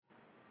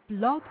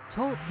Blog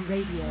Talk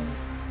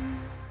Radio.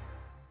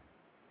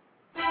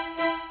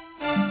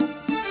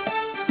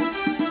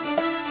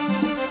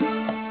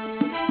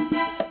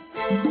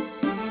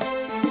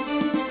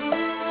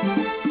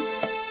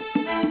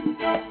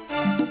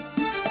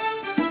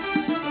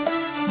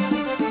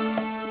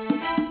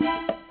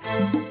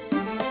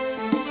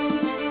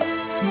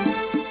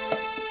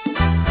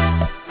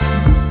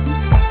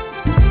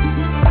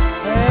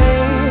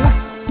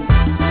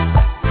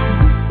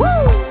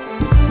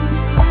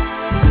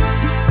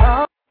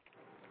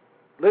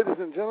 Ladies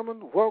and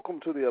gentlemen, welcome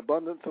to the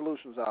Abundant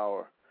Solutions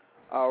Hour.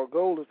 Our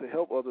goal is to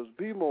help others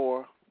be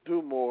more,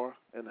 do more,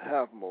 and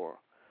have more.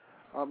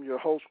 I'm your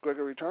host,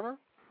 Gregory Turner.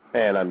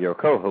 And I'm your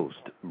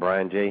co-host,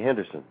 Brian J.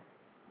 Henderson.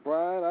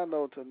 Brian, I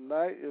know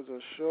tonight is a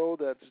show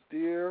that's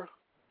dear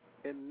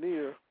and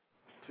near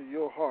to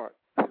your heart.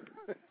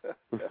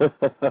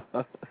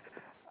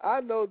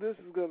 I know this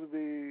is going to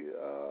be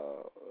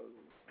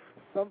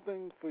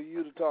something for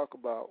you to talk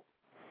about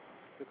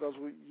because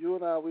you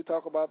and I, we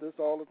talk about this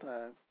all the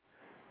time.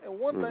 And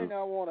one thing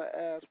I want to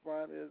ask,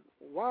 Brian, is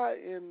why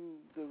in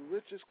the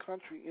richest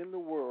country in the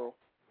world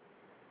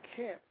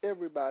can't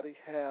everybody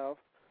have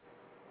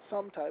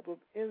some type of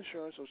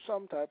insurance or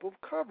some type of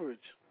coverage?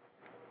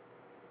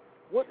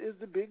 What is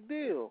the big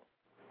deal?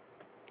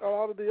 A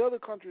lot of the other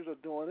countries are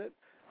doing it,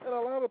 and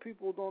a lot of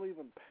people don't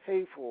even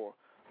pay for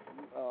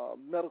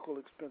medical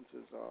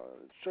expenses,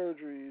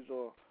 surgeries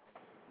or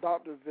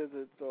doctor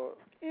visits or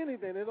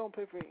anything. They don't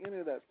pay for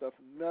any of that stuff,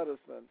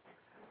 medicine.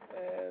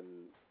 And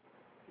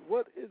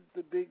what is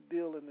the big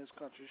deal in this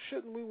country?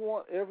 Shouldn't we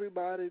want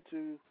everybody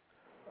to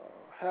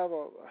have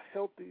a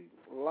healthy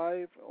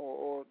life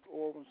or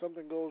when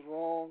something goes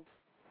wrong,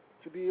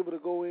 to be able to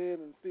go in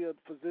and see a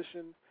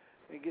physician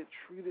and get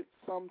treated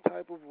some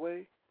type of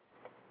way?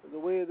 The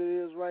way it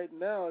is right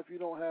now, if you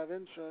don't have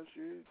insurance,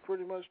 you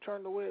pretty much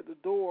turned away at the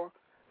door,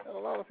 and a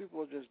lot of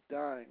people are just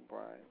dying,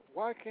 Brian.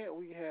 Why can't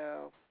we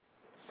have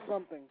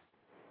something,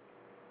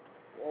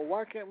 or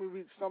why can't we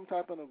reach some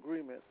type of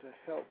agreement to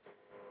help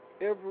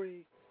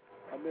every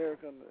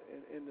American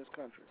in this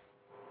country?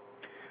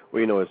 Well,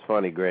 you know, it's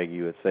funny, Greg,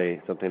 you would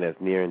say something that's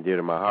near and dear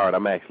to my heart.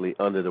 I'm actually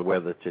under the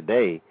weather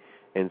today,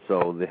 and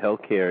so the health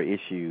care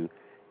issue,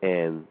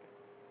 and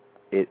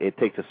it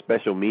takes a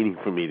special meaning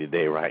for me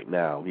today right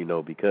now, you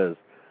know, because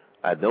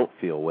I don't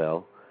feel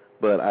well,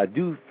 but I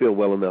do feel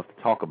well enough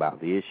to talk about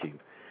the issue.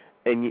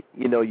 And,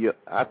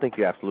 I think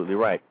you're absolutely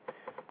right.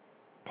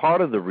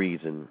 Part of the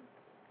reason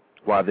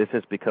why this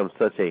has become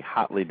such a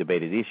hotly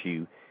debated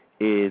issue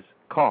is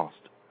cost.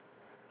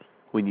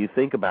 When you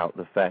think about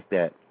the fact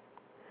that,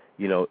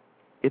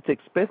 it's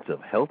expensive.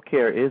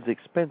 Healthcare is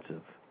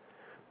expensive.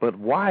 But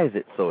why is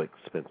it so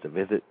expensive?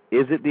 Is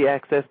it the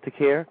access to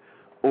care,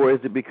 or is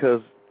it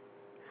because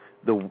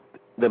the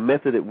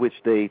method at which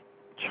they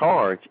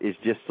charge is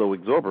just so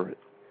exorbitant?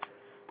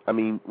 I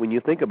mean, when you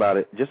think about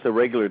it, just a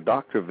regular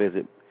doctor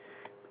visit,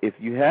 if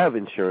you have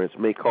insurance,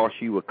 may cost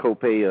you a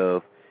copay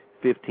of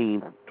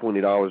 $15,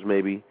 $20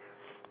 maybe,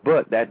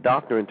 but that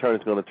doctor in turn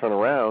is going to turn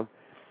around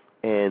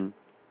and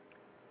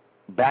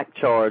back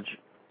charge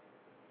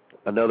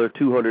another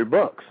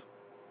 $200,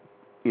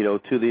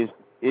 to the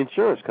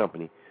insurance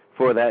company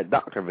for that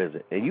doctor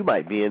visit, and you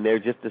might be in there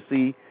just to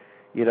see,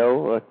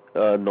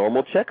 a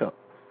normal checkup.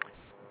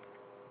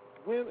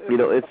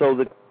 And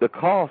so the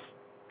cost,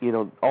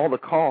 all the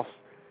costs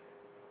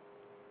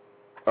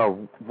are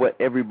what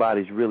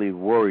everybody's really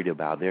worried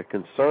about. They're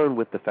concerned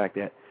with the fact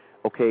that,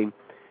 okay,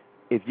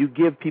 if you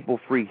give people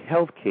free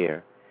health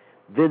care,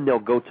 then they'll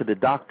go to the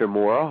doctor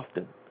more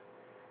often.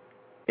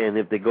 And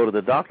if they go to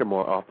the doctor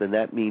more often,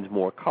 that means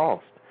more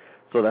cost.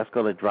 So that's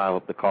going to drive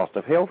up the cost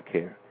of health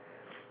care.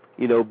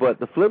 But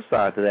the flip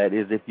side to that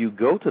is if you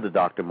go to the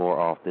doctor more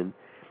often,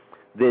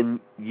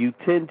 then you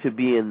tend to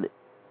be in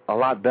a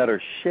lot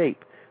better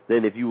shape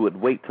than if you would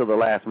wait till the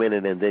last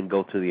minute and then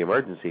go to the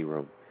emergency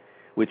room,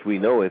 which we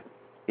know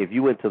if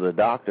you went to the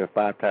doctor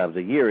 5 times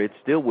a year, it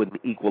still wouldn't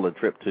equal a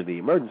trip to the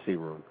emergency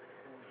room.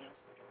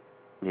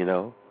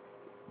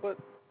 But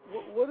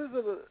what is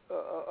it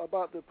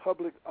about the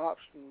public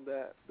option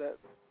that's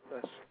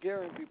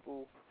scaring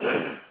people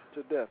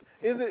to death?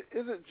 Is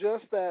it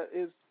just that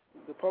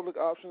the public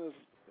option is,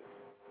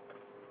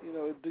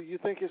 do you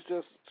think it's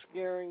just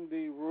scaring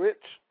the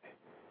rich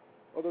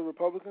or the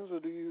Republicans, or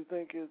do you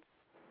think it's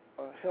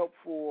a help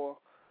for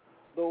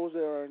those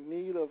that are in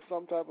need of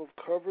some type of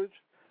coverage?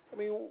 I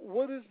mean,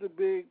 what is the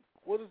big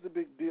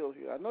deal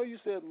here? I know you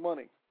said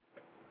money,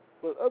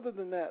 but other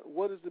than that,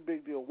 what is the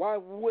big deal? Why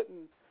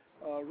wouldn't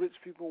rich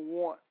people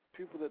want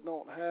people that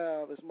don't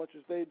have as much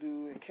as they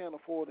do and can't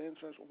afford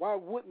insurance? Why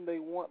wouldn't they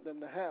want them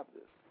to have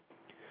this?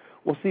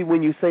 Well, see,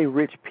 when you say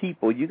rich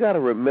people, you got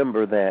to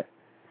remember that,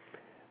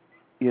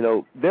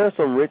 there are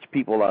some rich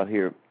people out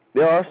here.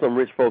 There are some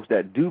rich folks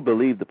that do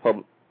believe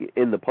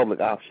in the public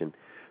option.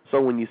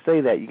 So when you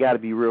say that, you got to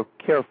be real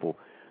careful.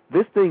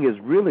 This thing is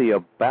really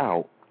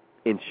about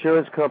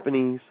insurance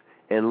companies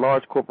and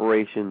large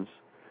corporations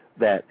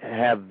that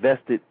have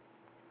vested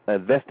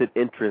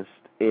interest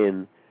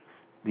in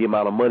the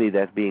amount of money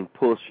that's being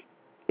pushed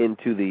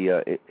into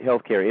the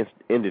healthcare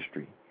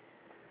industry.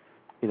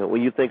 You know,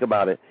 when you think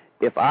about it,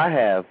 if I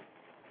have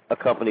a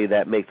company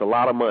that makes a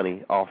lot of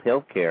money off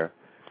healthcare,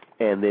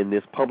 and then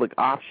this public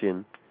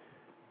option,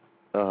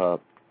 you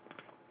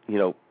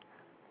know,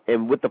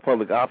 and with the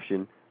public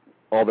option,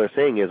 all they're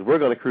saying is we're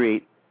going to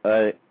create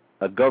a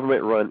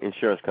government-run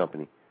insurance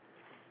company.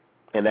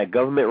 And that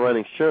government-run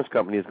insurance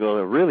company is going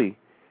to really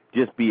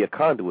just be a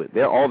conduit.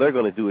 All they're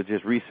going to do is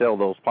just resell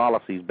those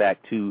policies back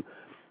to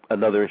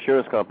another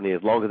insurance company,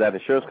 as long as that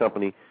insurance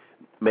company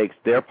makes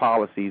their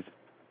policies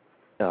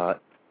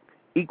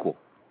equal.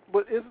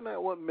 But isn't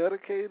that what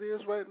Medicaid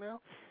is right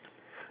now?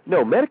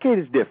 No,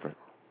 Medicaid is different.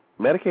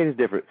 Medicaid is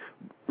different.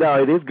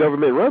 Now, it is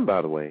government-run,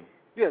 by the way.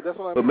 Yeah, that's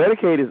what I mean. But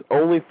Medicaid is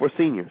only for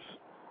seniors.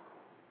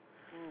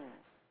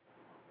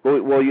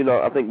 Well, you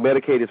know, I think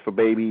Medicaid is for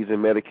babies and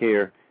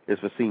Medicare is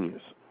for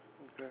seniors.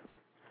 Okay.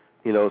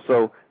 You know,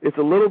 so it's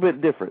a little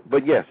bit different.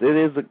 But yes,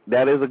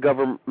 that is a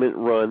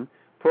government-run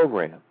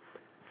program.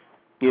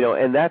 You know,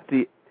 and that's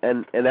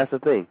the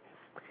thing.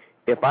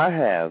 If I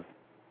have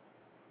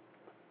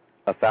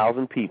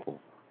 1,000 people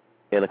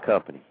in a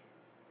company,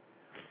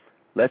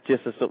 let's say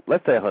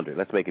 100.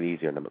 Let's make it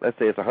easier. Let's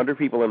say it's 100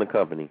 people in a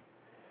company,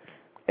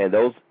 and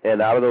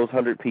out of those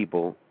 100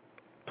 people,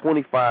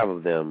 25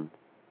 of them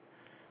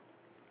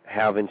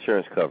have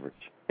insurance coverage,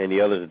 and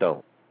the others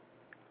don't.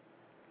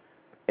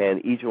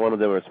 And each one of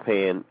them is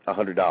paying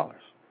 $100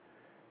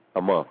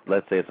 a month.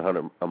 Let's say it's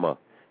 $100 a month.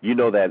 You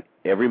know that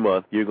every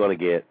month you're going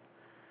to get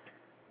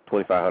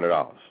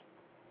 $2,500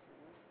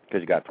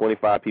 because you got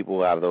 25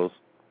 people out of those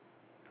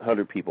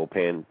 100 people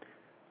paying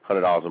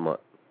 $100 a month.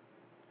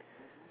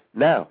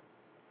 Now,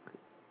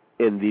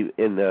 in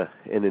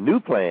the new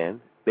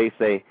plan, they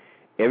say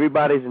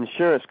everybody's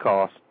insurance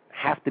costs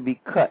have to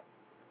be cut.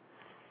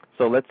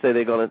 So let's say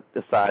they're going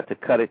to decide to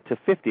cut it to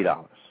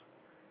 $50.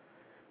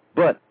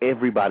 But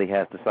everybody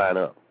has to sign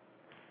up.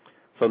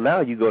 So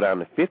now you go down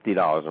to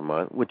 $50 a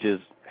month, which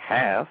is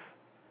half.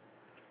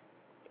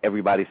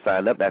 Everybody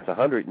signed up, that's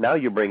 $100. Now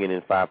you're bringing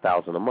in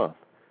 $5,000 a month.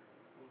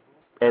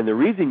 And the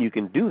reason you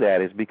can do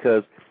that is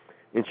because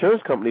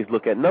insurance companies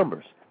look at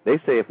numbers. They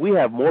say if we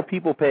have more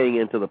people paying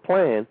into the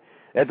plan,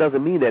 that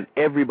doesn't mean that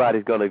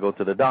everybody's going to go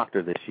to the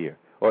doctor this year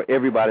or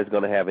everybody's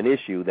going to have an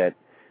issue that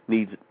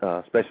needs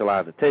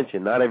specialized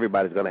attention. Not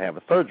everybody's going to have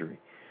a surgery.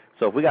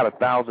 So if we got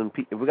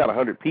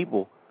 100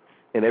 people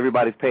and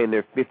everybody's paying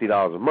their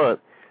 $50 a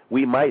month,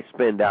 we might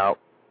spend out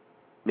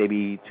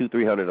maybe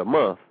 $200-300 a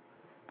month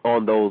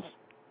on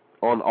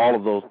all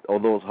of those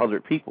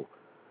 100 people.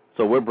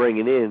 So we're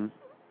bringing in,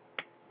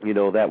 you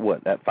know, that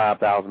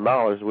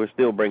 $5,000. We're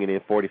still bringing in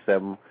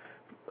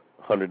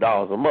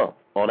 $4,700 a month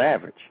on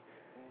average.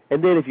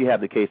 And then if you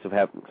have the case of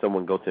having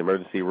someone go to the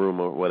emergency room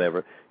or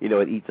whatever, you know,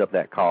 it eats up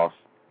that cost.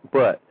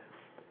 But,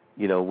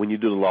 you know, when you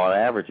do the law of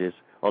averages,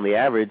 on the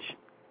average,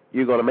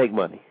 you're going to make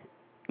money,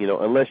 you know,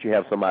 unless you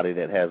have somebody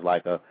that has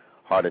like a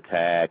heart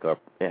attack or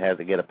has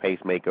to get a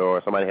pacemaker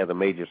or somebody has a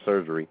major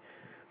surgery.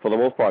 For the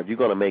most part, you're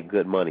going to make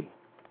good money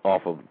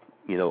off of,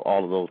 you know,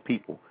 all of those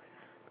people.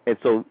 And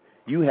so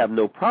you have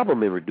no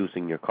problem in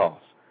reducing your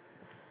costs.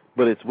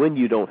 But it's when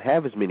you don't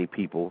have as many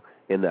people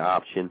in the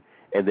option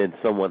and then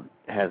someone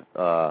has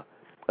a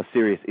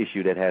serious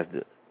issue that has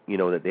to, you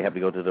know, that they have to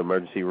go to the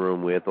emergency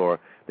room with or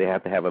they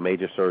have to have a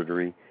major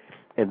surgery,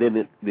 and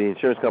then the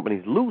insurance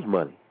companies lose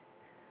money.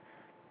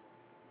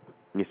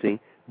 You see?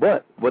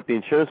 But what the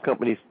insurance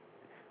companies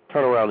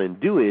turn around and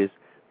do is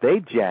they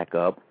jack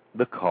up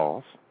the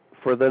cost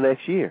for the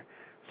next year.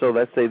 So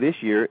let's say this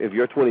year, if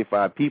your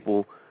 25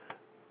 people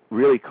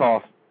really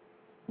cost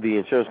the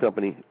insurance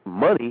company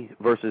money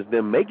versus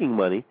them making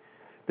money,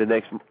 the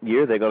next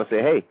year they're going to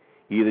say, hey,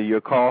 either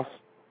your costs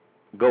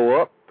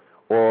go up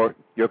or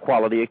your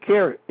quality of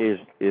care is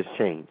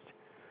changed.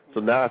 So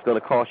now it's going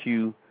to cost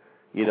you,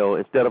 you know,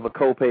 instead of a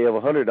copay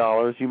of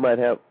 $100, you might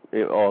have,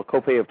 or a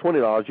copay of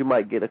 $20, you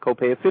might get a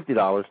copay of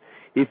 $50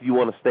 if you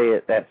want to stay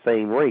at that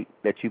same rate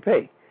that you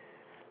pay.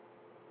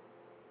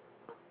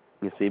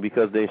 You see,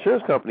 because the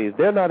insurance companies,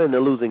 they're not into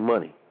losing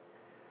money.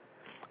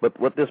 But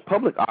what this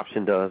public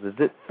option does is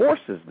it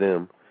forces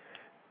them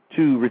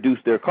to reduce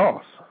their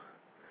costs,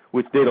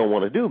 which they don't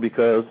want to do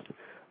because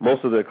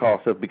most of their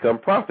costs have become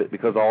profit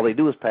because all they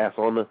do is pass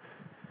on the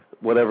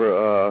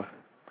whatever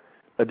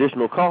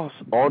additional costs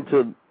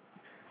onto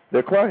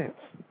their clients.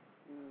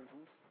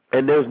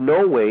 And there's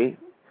no way,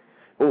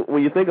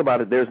 when you think about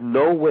it, there's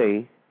no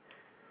way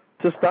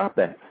to stop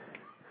that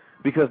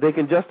because they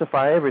can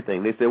justify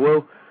everything. They say,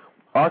 well,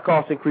 our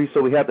costs increased,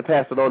 so we have to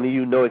pass it on to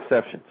you, no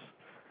exceptions.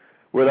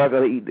 We're not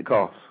going to eat the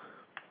costs.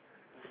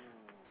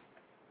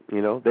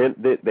 You know,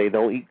 they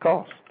don't eat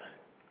costs.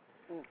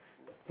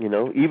 You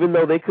know, even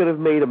though they could have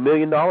made $1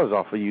 million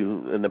off of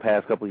you in the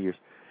past couple of years.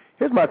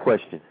 Here's my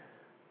question.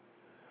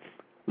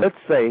 Let's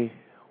say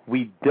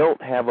we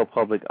don't have a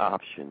public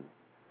option.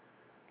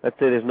 Let's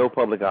say there's no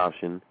public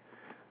option.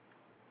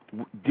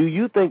 Do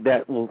you think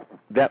that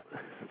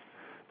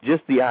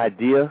just the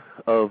idea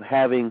of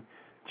having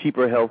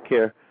cheaper health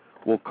care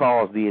will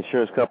cause the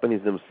insurance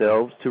companies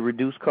themselves to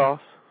reduce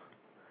costs?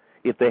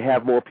 if they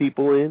have more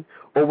people in,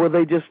 or will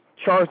they just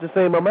charge the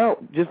same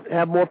amount, just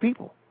have more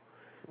people?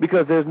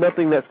 Because there's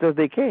nothing that says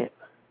they can't.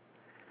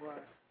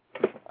 Right.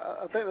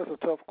 I think that's a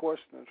tough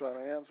question to try to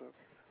answer,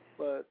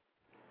 but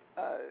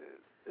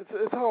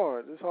it's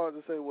hard. It's hard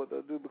to say what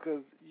they'll do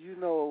because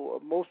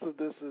most of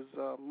this is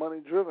money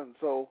driven.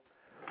 So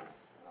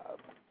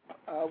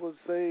I would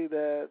say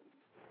that.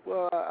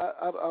 Well,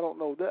 I don't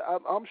know.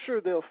 I'm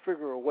sure they'll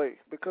figure a way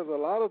because a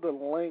lot of the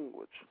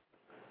language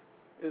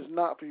is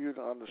not for you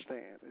to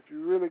understand. If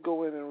you really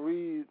go in and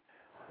read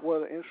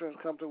what an insurance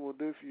company will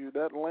do for you,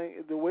 the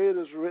way it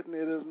is written,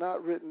 it is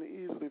not written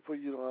easily for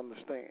you to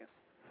understand.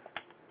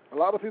 A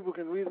lot of people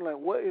can read it like,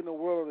 what in the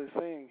world are they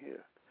saying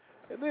here?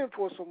 And then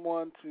for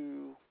someone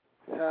to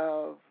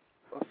have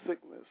a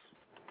sickness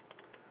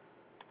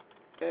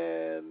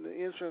and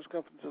the insurance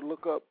company to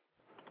look up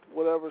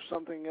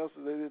something else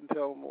that they didn't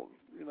tell them,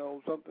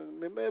 something,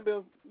 it may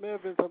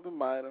have been something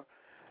minor,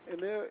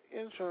 and their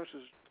insurance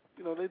is,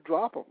 they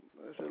drop them.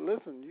 They say,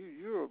 listen,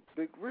 you're a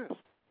big risk.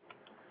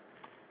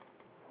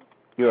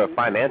 You're a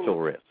financial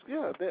risk.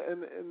 Yeah,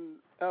 and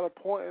at a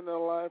point in their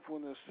life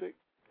when they're sick,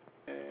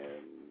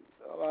 and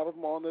a lot of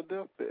them are on their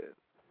deathbed.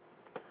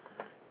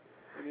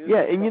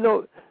 Yeah,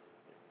 and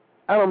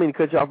I don't mean to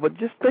cut you off, but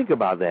just think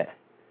about that.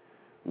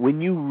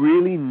 When you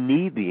really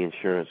need the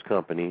insurance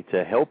company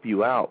to help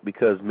you out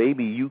because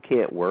maybe you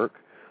can't work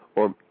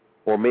or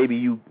maybe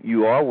you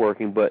are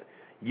working but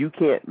you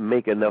can't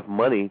make enough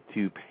money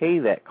to pay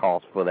that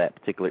cost for that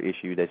particular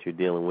issue that you're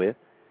dealing with.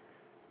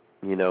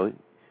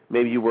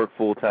 Maybe you work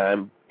full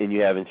time and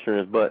you have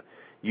insurance, but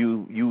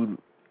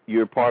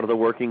you're part of the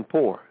working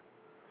poor.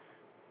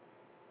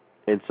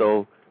 And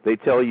so they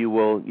tell you,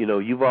 well,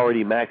 you've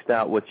already maxed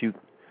out what you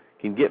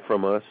can get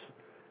from us,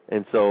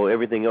 and so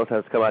everything else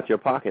has to come out your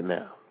pocket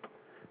now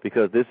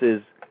because this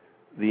is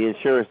the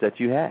insurance that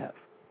you have.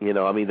 You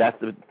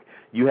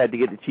had to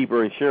get the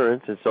cheaper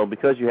insurance, and so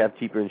because you have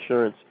cheaper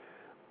insurance,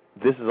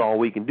 this is all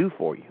we can do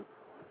for you.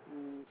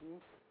 Mm-hmm.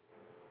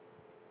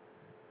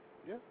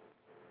 Yeah.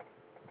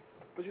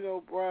 But,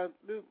 Brian,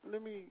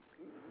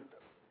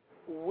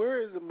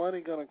 where is the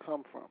money going to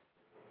come from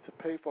to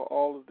pay for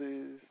all of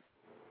these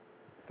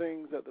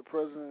things that the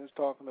president is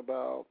talking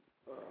about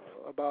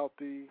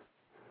the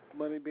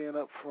money being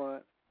up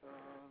front?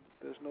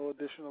 There's no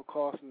additional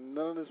cost, and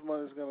none of this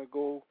money is going to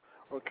go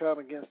or count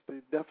against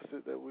the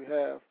deficit that we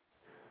have.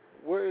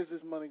 Where is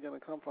this money going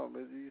to come from? Do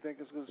you think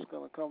it's just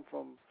going to come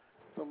from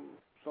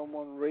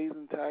someone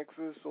raising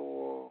taxes,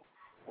 or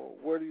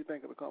where do you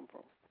think it'll come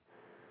from?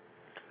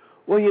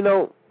 Well,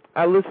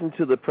 I listened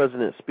to the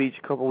president's speech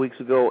a couple weeks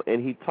ago,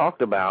 and he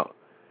talked about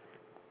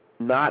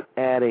not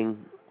adding,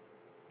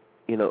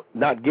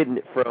 not getting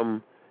it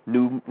from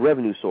new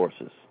revenue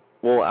sources.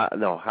 Well,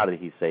 no, how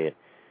did he say it?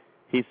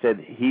 He said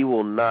he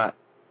will not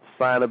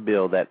sign a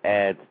bill that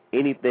adds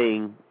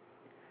anything,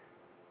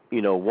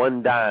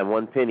 one dime,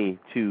 one penny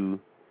to,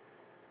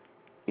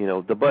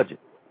 the budget.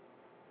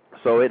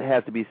 So it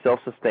has to be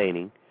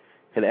self-sustaining.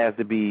 It has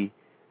to be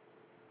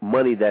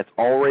money that's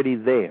already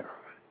there.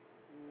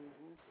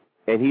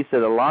 Mm-hmm. And he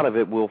said a lot of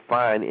it we'll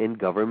find in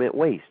government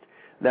waste.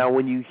 Now,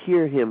 when you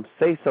hear him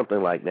say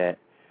something like that,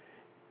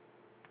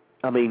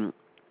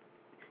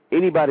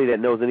 anybody that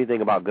knows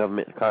anything about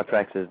government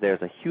contracts is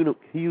there's a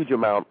huge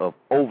amount of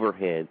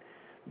overhead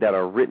that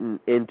are written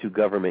into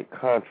government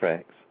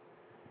contracts.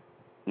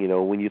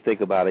 When you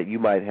think about it, you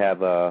might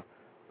have a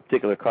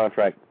particular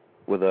contract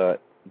with a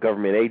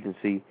government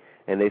agency,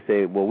 and they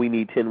say, well, we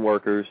need 10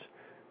 workers,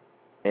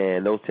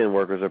 and those 10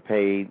 workers are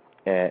paid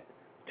at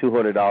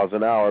 $200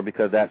 an hour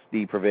because that's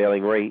the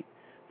prevailing rate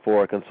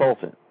for a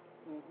consultant.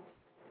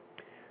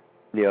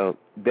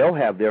 Mm-hmm. They'll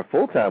have their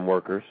full-time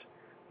workers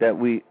that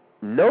we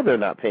know they're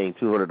not paying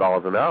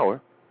 $200 an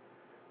hour.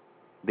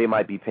 They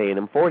might be paying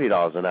them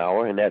 $40 an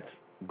hour, and that's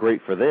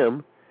great for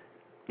them.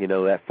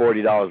 That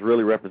 $40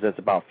 really represents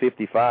about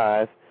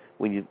 55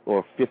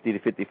 or 50 to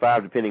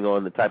 55, depending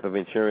on the type of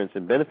insurance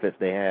and benefits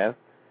they have.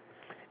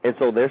 And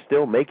so they're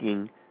still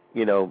making,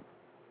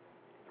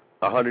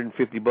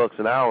 $150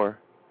 an hour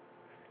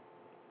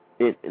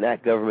in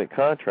that government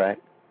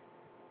contract.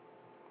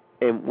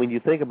 And when you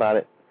think about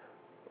it,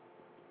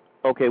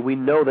 okay, we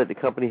know that the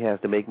company has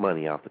to make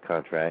money off the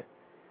contract,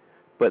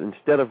 but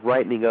instead of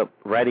writing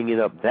it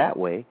up that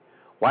way,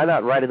 why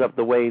not write it up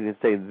the way and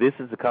say this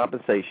is the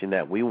compensation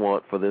that we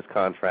want for this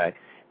contract,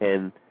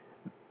 and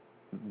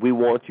we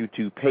want you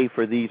to pay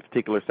for these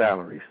particular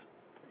salaries.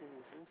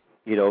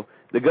 Mm-hmm.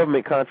 The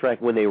government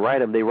contract, when they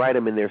write them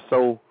and they're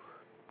so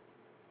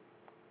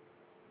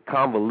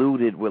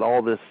convoluted with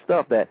all this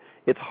stuff that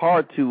it's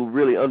hard to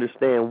really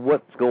understand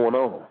what's going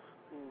on.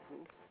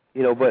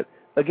 Mm-hmm. But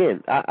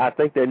again, I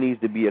think there needs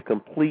to be a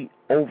complete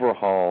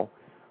overhaul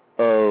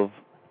of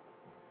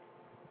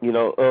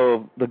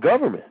the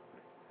government.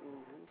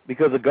 Mm-hmm.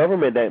 Because the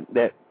government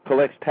that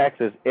collects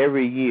taxes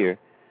every year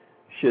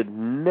should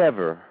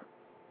never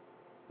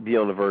be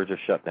on the verge of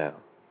shutdown.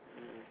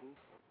 Mm-hmm.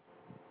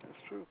 That's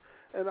true.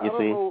 And I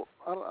don't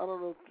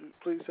know,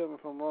 please tell me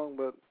if I'm wrong,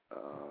 but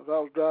as I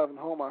was driving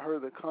home, I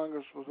heard that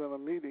Congress was in a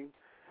meeting,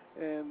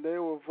 and they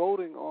were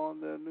voting on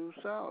their new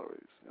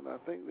salaries. And I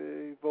think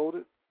they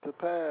voted to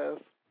pass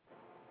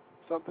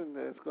something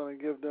that's going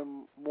to give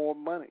them more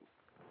money.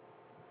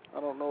 I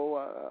don't know.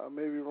 I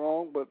may be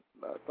wrong, but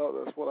I thought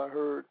that's what I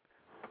heard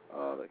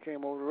that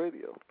came over the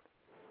radio.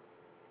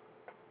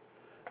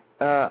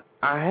 I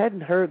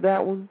hadn't heard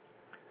that one,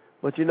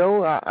 but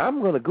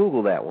I'm going to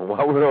Google that one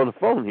while we're on the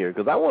phone here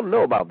because I want to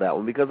know about that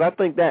one because I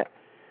think that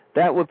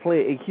would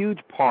play a huge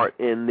part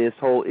in this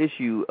whole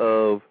issue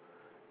of,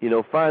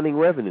 finding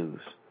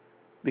revenues.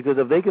 Because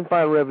if they can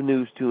find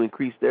revenues to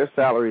increase their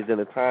salaries in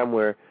a time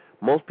where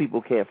most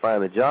people can't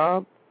find a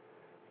job,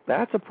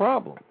 that's a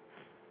problem.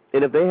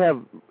 And if they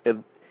have,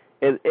 and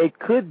it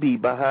could be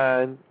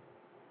behind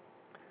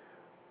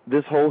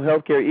this whole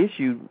healthcare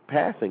issue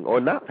passing or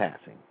not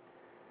passing.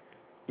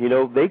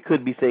 They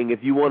could be saying,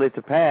 if you want it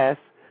to pass,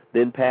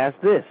 then pass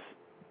this.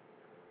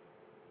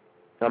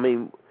 I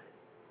mean,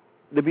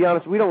 to be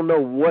honest, we don't know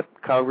what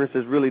Congress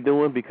is really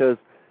doing because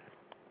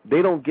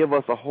they don't give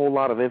us a whole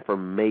lot of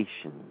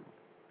information.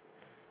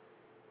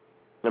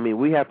 I mean,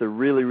 we have to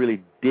really,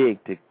 really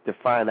dig to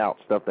find out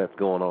stuff that's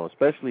going on,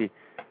 especially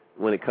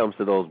when it comes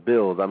to those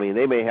bills. I mean,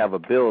 they may have a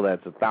bill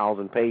that's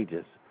 1,000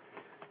 pages,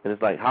 and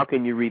it's like, how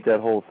can you read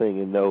that whole thing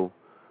and know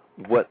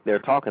what they're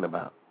talking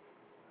about?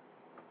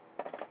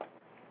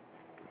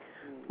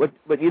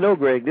 But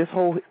Greg, this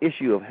whole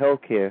issue of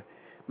health care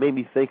made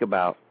me think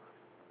about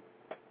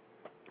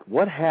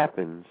what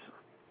happens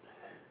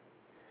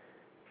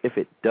if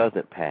it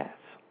doesn't pass.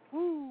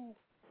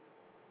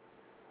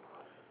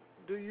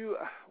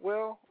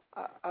 Well,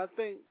 I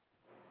think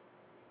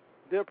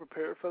they're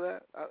prepared for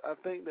that. I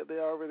think that they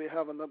already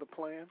have another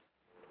plan.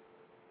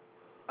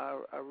 I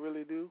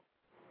really do,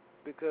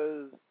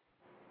 because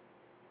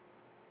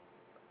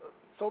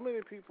so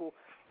many people,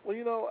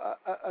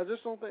 I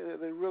just don't think that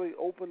they really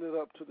opened it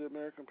up to the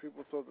American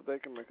people so that they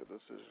can make a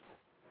decision.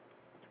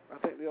 I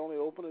think they only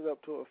opened it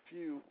up to a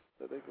few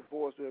that they could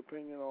voice their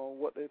opinion on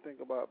what they think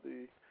about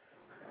the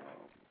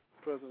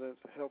president's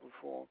health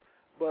reform.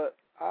 But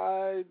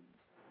I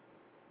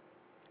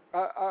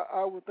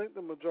would think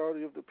the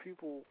majority of the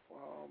people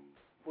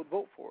would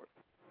vote for it.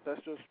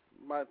 That's just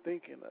my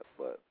thinking.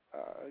 But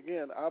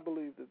again, I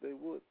believe that they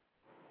would.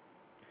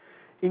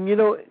 And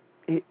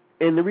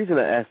and the reason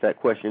I asked that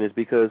question is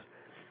because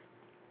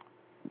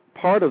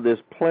part of this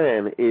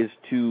plan is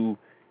to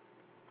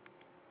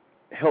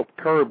help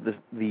curb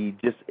the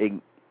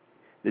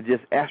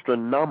just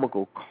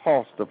astronomical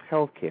cost of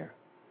healthcare.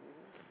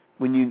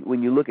 When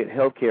you look at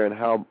healthcare and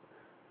how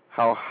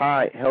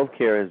high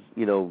healthcare is,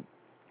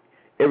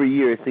 every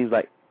year it seems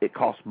like it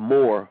costs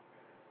more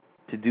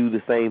to do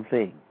the same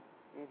thing.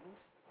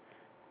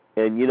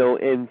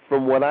 Mm-hmm. And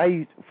from what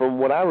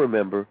I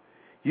remember,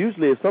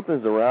 usually if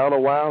something's around a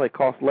while, it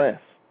costs less.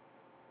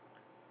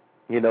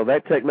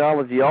 That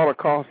technology ought to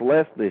cost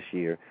less this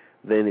year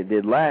than it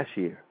did last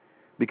year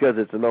because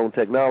it's a known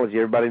technology.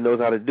 Everybody knows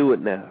how to do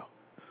it now.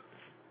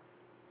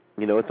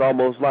 It's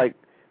almost like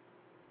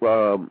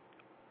a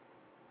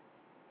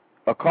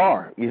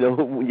car.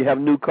 When you have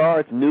a new car,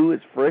 it's new,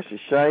 it's fresh,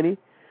 it's shiny.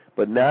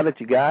 But now that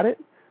you got it,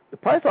 the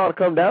price ought to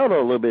come down a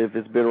little bit if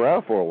it's been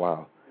around for a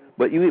while.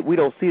 But we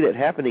don't see that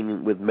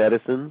happening with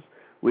medicines.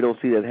 We don't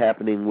see that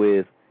happening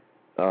with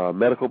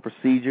medical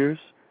procedures.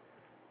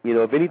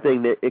 If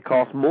anything, it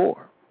costs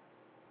more.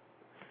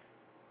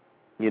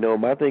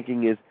 My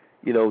thinking is,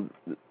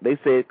 they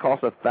say it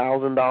costs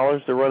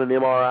 $1,000 to run an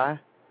MRI.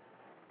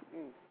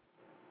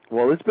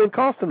 Well, it's been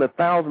costing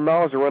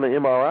 $1,000 to run an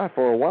MRI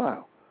for a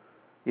while.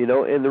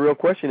 And the real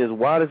question is,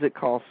 why does it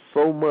cost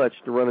so much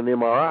to run an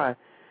MRI?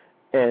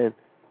 And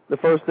the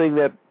first thing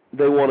that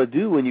they want to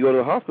do when you go to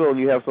the hospital and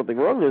you have something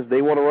wrong is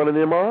they want to run an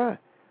MRI.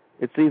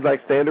 It seems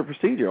like standard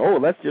procedure. Oh,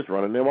 let's just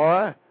run an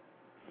MRI.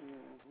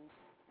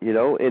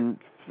 And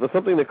for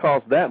something that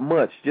costs that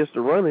much just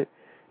to run it,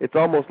 it's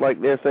almost like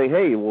they're saying,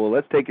 hey, well,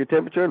 let's take your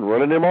temperature and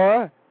run an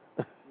MRI.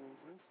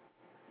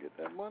 Get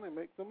that money,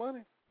 make the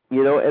money.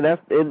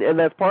 And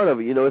that's part of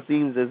it. It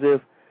seems as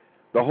if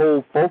the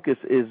whole focus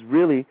is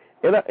really,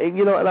 and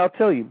I'll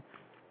tell you,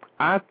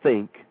 I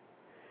think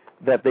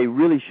that they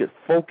really should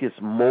focus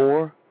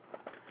more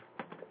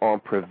on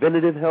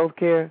preventative health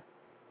care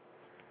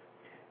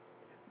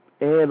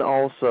and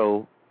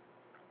also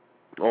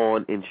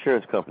on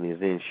insurance companies,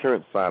 the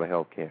insurance side of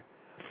health care.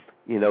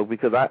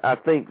 Because I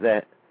think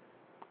that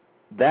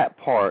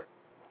part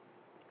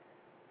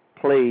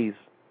plays,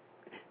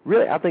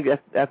 really, I think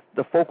that's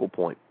the focal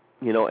point,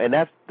 and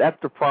that's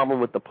the problem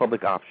with the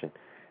public option.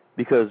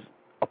 Because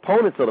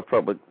opponents of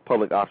the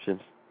public options,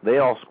 they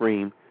all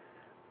scream,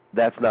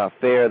 that's not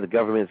fair, the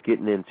government's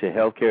getting into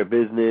healthcare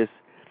business,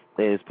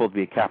 and it's supposed to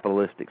be a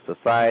capitalistic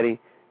society,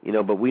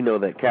 but we know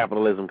that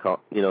capitalism,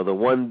 the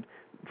one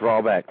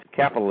drawback to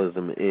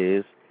capitalism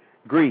is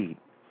greed.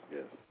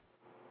 Yes.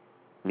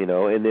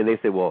 And then they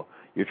say, well,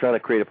 you're trying to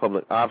create a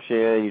public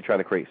option, you're trying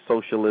to create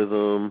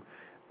socialism,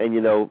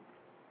 and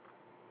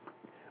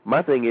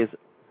my thing is,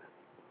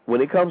 when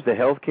it comes to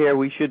healthcare,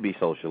 we should be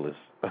socialists.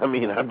 I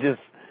mean,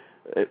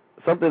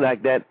 something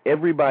like that,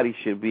 everybody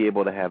should be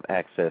able to have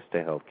access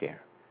to healthcare.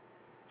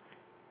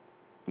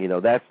 You know,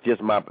 that's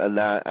just my, and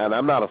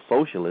I'm not a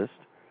socialist,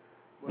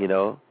 Right. you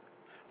know.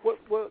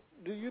 What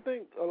do you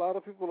think a lot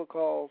of people are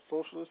called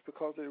socialists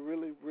because they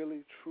really,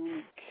 really,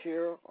 truly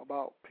care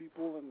about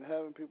people and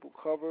having people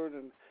covered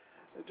and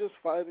just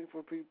fighting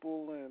for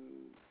people and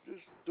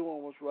just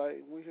doing what's right?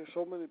 And we hear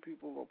so many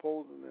people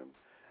opposing them,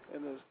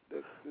 and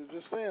they're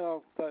just saying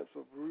all types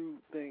of rude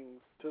things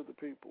to the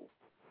people.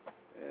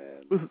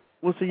 And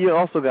well, so you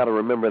also got to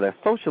remember that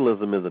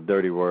socialism is a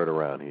dirty word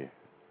around here.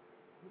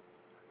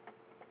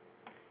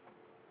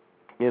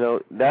 You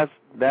know, that's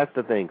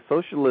the thing.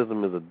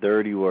 Socialism is a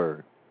dirty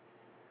word.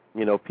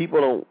 You know,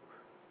 people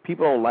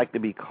don't like to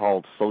be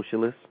called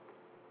socialists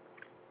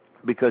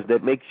because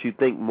that makes you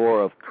think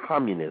more of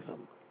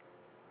communism.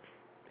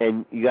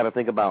 And you got to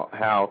think about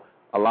how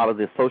a lot of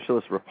the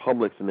socialist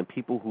republics and the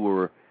people who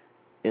were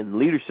in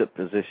leadership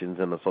positions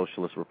in the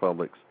socialist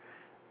republics,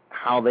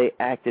 how they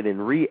acted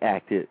and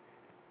reacted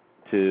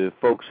to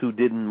folks who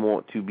didn't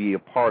want to be a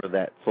part of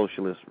that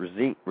socialist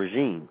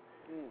regime.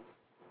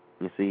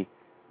 You see,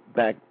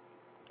 back,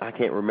 I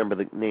can't remember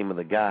the name of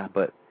the guy,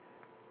 but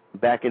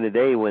back in the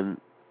day when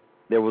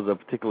there was a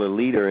particular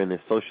leader in the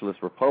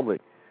socialist republic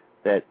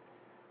that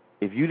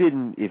if you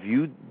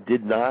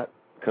did not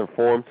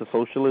conform to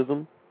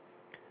socialism,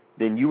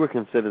 then you were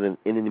considered an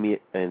enemy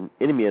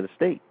of the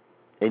state,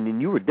 and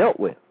then you were dealt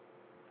with.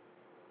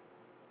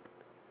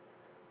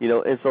 You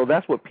know, and so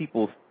that's what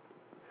people's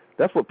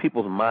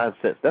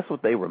mindsets, that's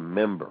what they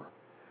remember.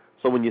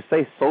 So when you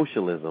say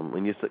socialism,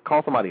 when you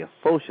call somebody a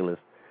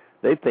socialist,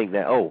 they think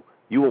that, oh,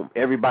 you want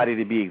everybody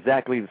to be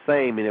exactly the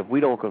same, and if we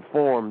don't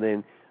conform,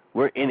 then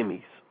we're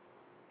enemies.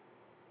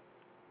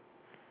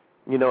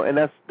 You know, and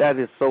that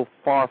is so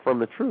far from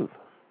the truth.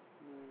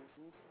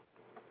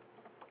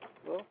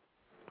 Well,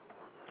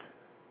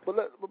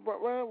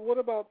 but Ryan, what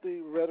about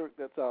the rhetoric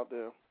that's out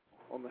there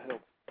on the health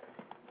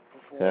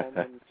reform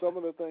and some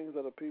of the things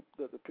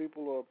that the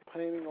people are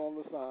painting on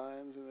the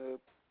signs,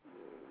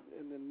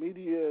 and the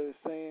media is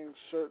saying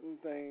certain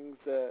things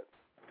that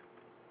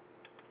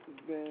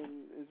it's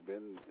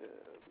been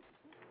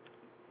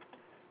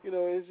you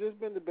know, it's just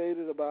been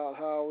debated about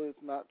how it's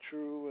not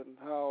true and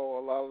how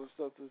a lot of the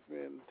stuff that's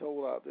been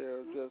told out there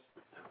is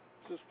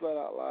just flat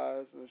out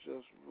lies, and it's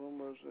just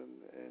rumors,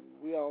 and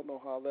we all know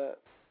how that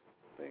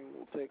thing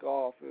will take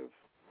off if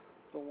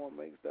someone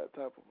makes that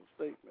type of a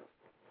statement.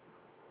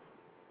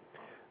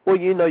 Well,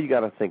 you know, you got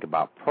to think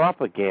about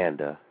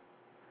propaganda.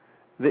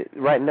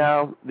 Right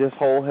now, this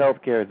whole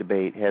healthcare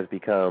debate has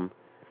become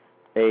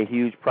a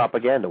huge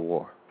propaganda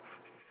war.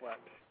 Right.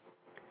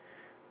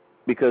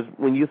 Because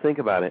when you think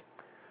about it,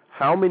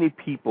 how many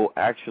people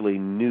actually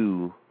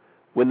knew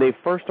when they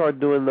first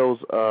started doing those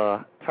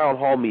town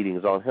hall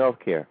meetings on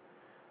healthcare?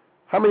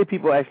 How many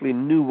people actually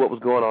knew what was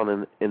going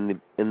on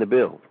in the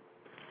bill?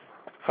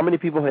 How many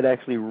people had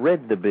actually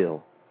read the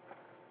bill?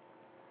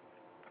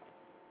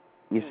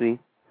 You see?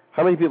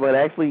 How many people had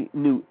actually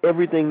knew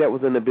everything that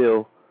was in the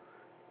bill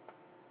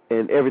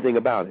and everything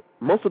about it?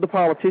 Most of the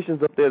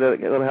politicians up there that are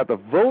going to have to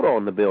vote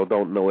on the bill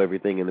don't know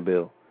everything in the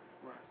bill.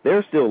 Right.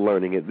 They're still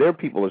learning it. Their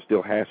people are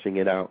still hashing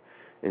it out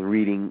and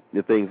reading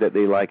the things that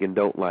they like and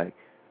don't like.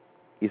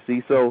 You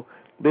see? So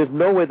there's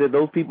no way that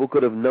those people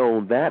could have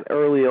known that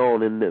early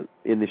on in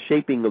the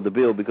shaping of the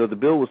bill, because the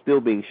bill was still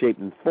being shaped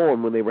and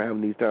formed when they were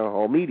having these town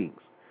hall meetings.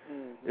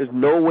 Mm-hmm. There's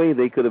no way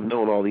they could have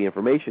known all the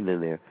information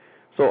in there.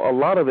 So a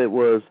lot of it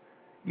was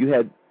you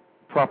had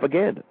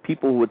propaganda.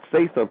 People would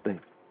say something,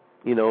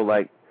 you know,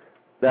 like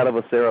that of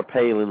a Sarah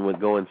Palin would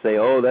go and say,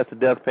 oh, that's a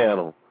death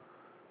panel.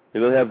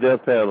 They're going to have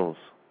death panels.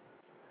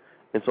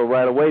 And so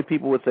right away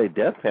people would say,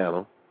 death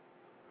panel?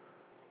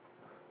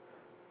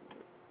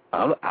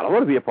 I don't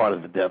want to be a part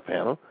of the death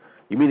panel.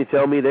 You mean to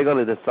tell me they're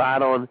going to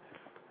decide on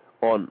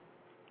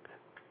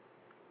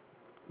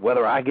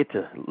whether I get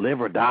to live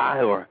or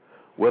die, or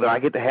whether I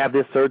get to have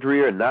this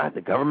surgery or not?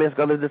 The government's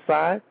going to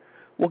decide?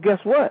 Well, guess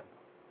what?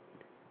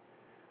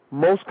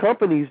 Most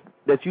companies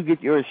that you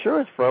get your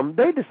insurance from,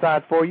 they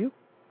decide for you.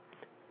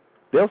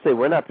 They'll say,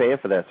 we're not paying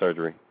for that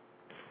surgery.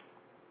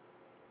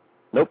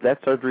 Nope,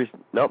 that's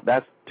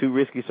too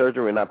risky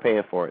surgery, we're not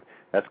paying for it.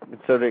 That's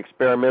considered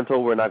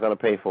experimental, we're not going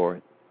to pay for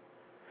it.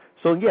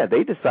 So, yeah,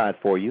 they decide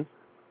for you.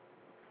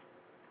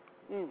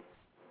 Mm.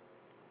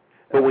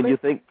 But when you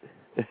think...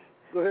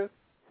 Go ahead.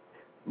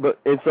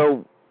 And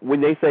so when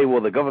they say, well,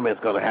 the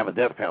government's going to have a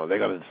death panel, they're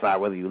going to decide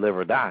whether you live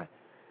or die,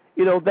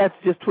 you know, that's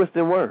just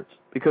twisting words,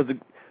 because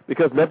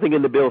nothing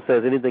in the bill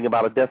says anything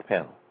about a death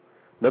panel.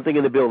 Nothing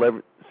in the bill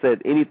ever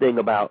said anything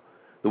about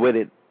the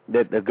way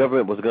that the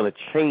government was going to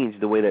change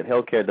the way that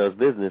healthcare does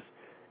business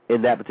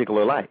in that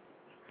particular light.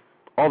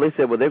 All they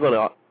said was they were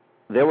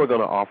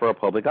going to offer a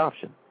public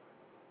option.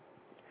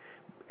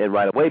 And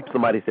right away,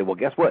 somebody said, well,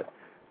 guess what?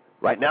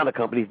 Right now, the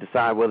companies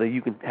decide whether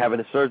you can have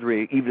a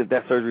surgery, even if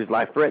that surgery is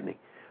life-threatening.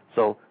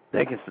 So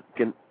they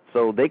can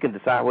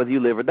decide whether you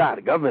live or die.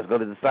 The government's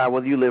going to decide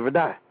whether you live or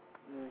die.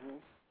 Mm-hmm.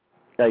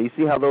 Now, you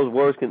see how those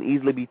words can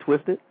easily be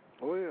twisted?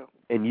 Oh, yeah.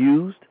 And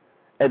used?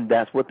 And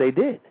that's what they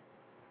did.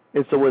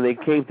 And so when they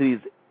came to these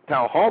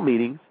town hall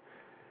meetings,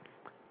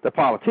 the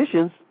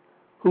politicians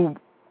who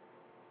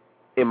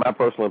in my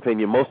personal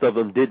opinion, most of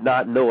them did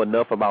not know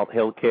enough about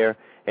health care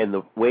and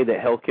the way that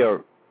health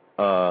care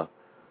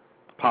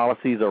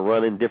policies are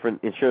run in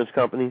different insurance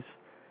companies.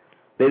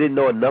 They didn't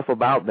know enough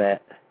about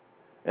that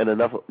and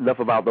enough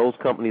about those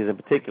companies in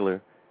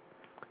particular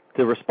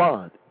to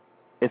respond.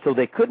 And so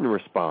they couldn't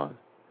respond.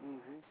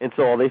 Mm-hmm. And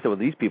so they said, well,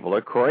 these people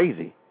are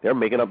crazy. They're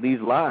making up these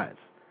lies.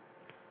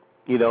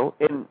 You know,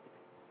 and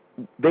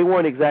they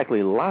weren't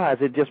exactly lies.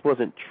 It just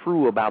wasn't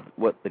true about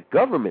what the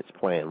government's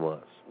plan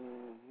was.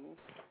 Mm-hmm.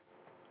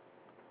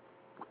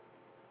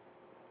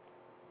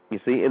 You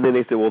see? And then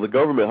they said, well, the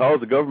government, how is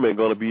the government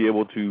going to be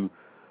able to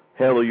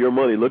handle your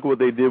money? Look at what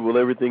they did with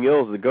everything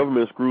else. The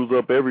government screws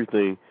up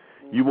everything.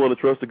 Mm-hmm. You want to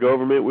trust the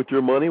government with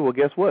your money? Well,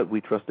 guess what? We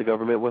trust the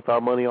government with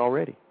our money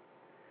already.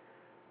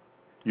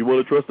 You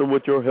want to trust them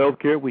with your health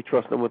care? We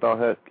trust them with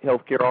our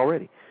health care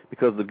already,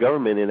 because the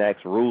government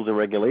enacts rules and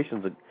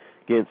regulations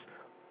against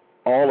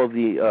all of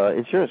the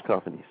insurance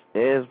companies,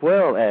 as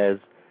well as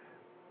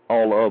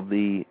all of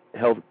the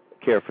health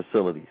care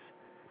facilities.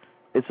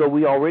 And so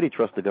we already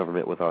trust the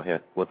government with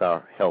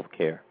our health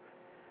care.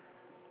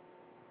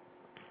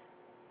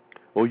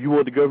 Well, you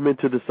want the government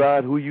to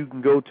decide who you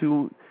can go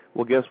to?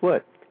 Well, guess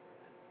what?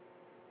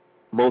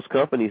 Most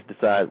companies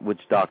decide which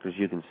doctors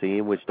you can see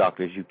and which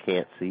doctors you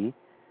can't see.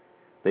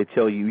 They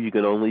tell you you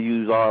can only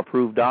use our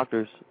approved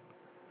doctors,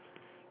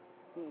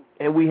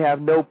 and we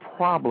have no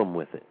problem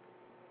with it.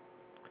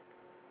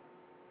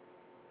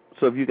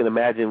 So if you can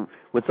imagine,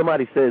 when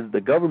somebody says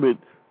the government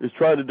is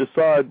trying to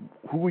decide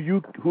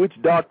which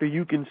doctor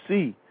you can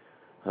see,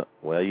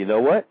 well, you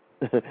know what?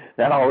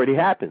 That already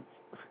happens.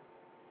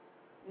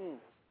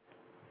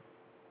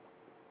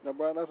 Now,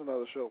 Brian, that's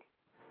another show.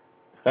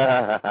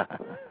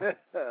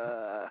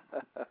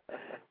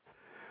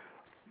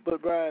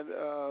 But, Brian,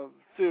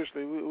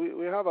 seriously,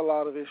 we have a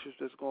lot of issues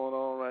that's going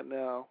on right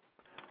now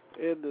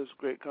in this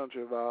great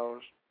country of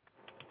ours.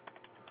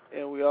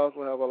 And we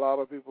also have a lot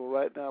of people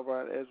right now,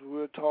 Brian, as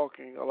we're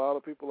talking, a lot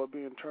of people are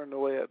being turned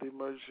away at the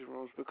emergency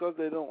rooms because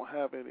they don't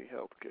have any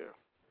health care.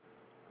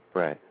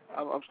 Right.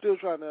 I'm still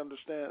trying to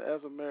understand,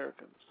 as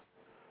Americans,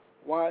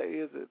 why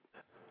is it,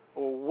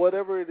 or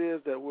whatever it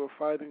is that we're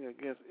fighting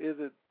against, is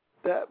it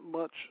that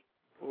much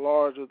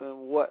larger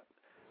than what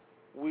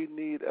we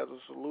need as a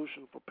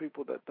solution for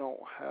people that don't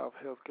have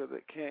health care,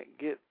 that can't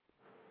get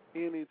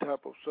any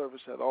type of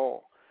service at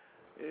all?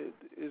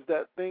 Is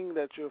that thing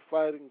that you're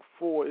fighting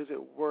for, is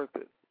it worth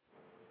it?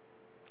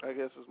 I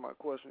guess is my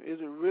question. Is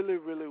it really,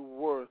 really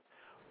worth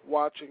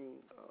watching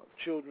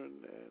children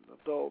and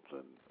adults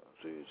and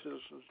senior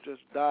citizens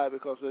just die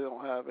because they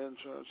don't have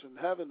insurance, and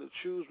having to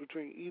choose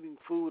between eating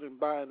food and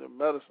buying their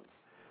medicine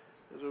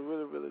is a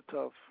really, really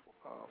tough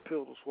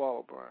pill to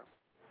swallow, Brian?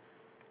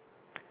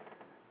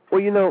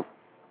 Well, you know,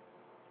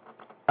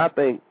 I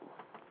think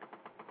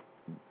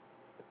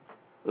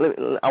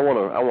I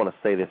want to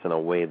say this in a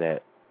way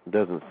that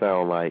doesn't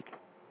sound like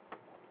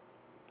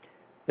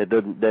I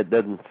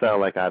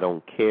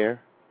don't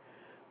care.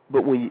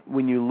 But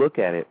when you look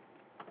at it,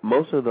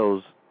 most of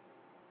those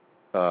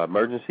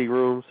emergency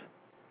rooms,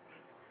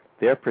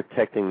 they're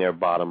protecting their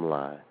bottom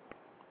line,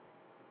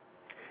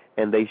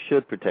 and they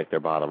should protect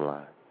their bottom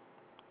line.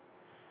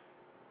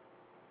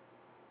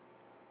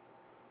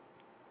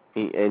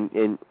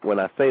 And when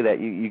I say that,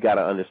 you got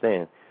to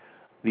understand,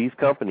 these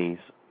companies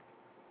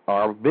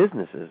are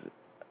businesses.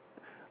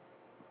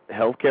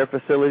 Healthcare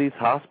facilities,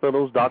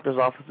 hospitals, doctors'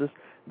 offices,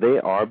 they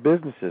are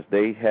businesses.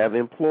 They have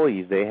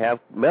employees. They have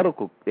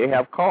they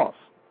have costs.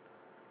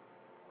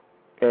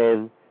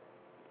 And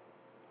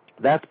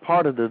that's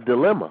part of the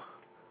dilemma.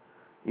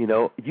 You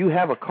know, you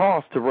have a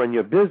cost to run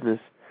your business,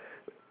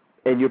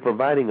 and you're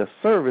providing a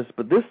service,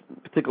 but this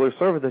particular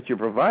service that you're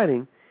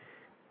providing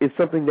is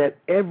something that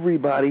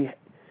everybody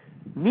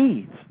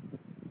needs.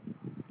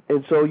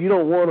 And so you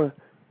don't want to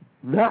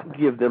not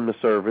give them the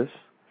service,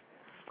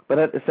 but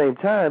at the same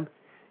time,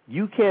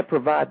 you can't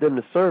provide them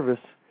the service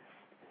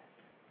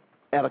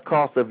at a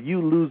cost of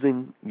you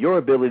losing your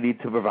ability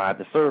to provide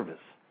the service.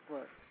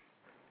 Right.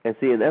 And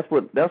see, and that's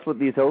what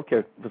these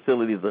healthcare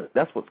facilities are.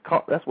 That's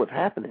what's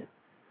happening.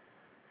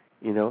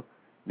 You know,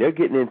 they're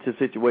getting into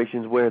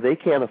situations where they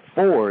can't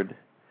afford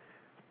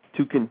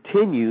to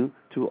continue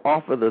to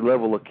offer the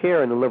level of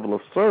care and the level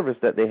of service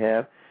that they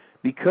have,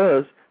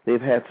 because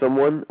they've had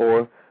someone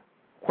or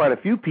quite a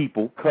few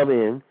people come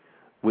in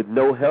with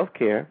no health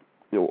care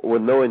or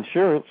no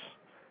insurance,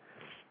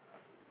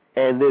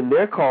 and then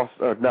their costs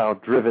are now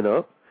driven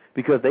up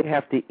because they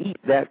have to eat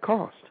that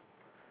cost.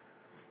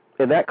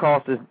 And that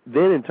cost is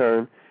then in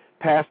turn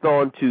passed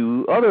on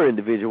to other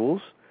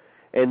individuals,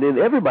 and then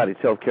everybody's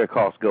health care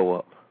costs go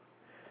up.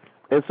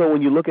 And so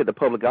when you look at the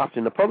public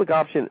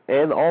option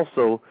and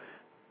also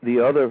the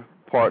other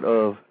part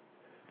of,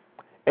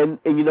 and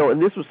you know,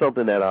 and this was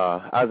something that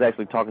I was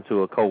actually talking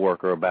to a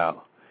coworker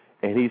about,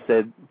 and he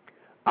said,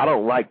 I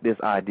don't like this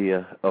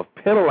idea of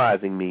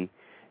penalizing me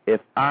if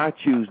I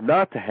choose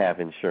not to have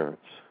insurance.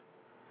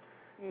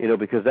 You know,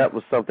 because that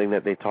was something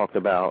that they talked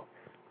about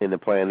in the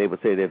plan. They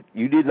would say that if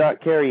you did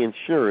not carry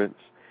insurance,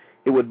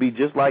 it would be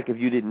just like if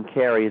you didn't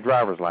carry a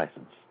driver's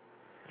license.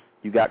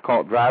 You got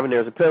caught driving,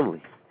 there's a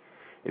penalty.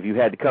 If you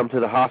had to come to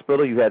the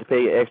hospital, you had to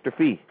pay an extra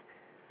fee,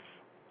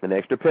 an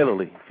extra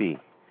penalty fee.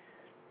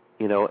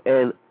 You know,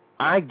 and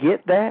I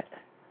get that,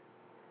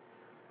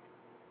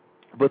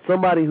 but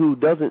somebody who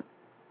doesn't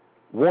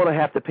want to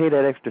have to pay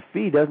that extra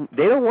fee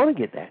they don't want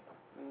to get that.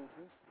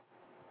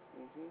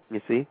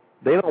 You see,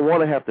 they don't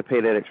want to have to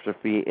pay that extra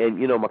fee. And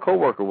you know, my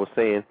coworker was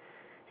saying,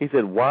 he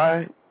said,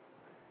 why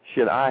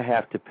should I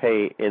have to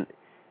pay an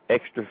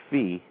extra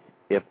fee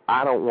if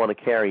I don't want to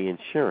carry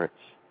insurance?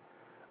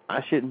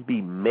 I shouldn't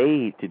be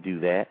made to do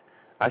that.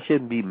 I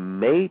shouldn't be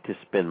made to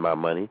spend my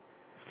money.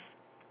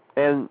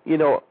 And, you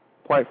know,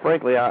 quite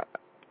frankly, I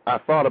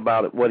thought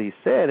about it, what he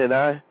said, and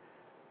I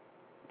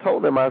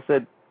told him, I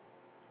said,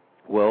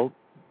 well,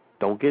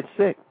 don't get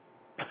sick.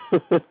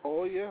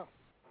 Oh, yeah.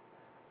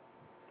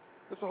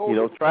 It's a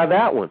whole try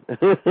that one.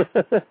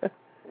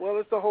 Well,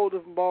 it's a whole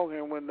different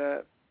ballgame when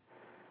that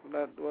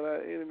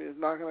enemy is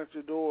knocking at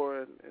your door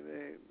and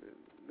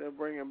they're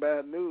bringing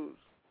bad news.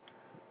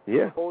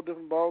 Yeah. It's a whole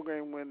different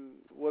ballgame when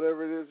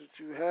whatever it is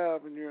that you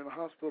have and you're in the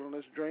hospital and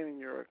it's draining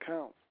your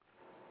account.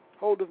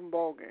 Whole different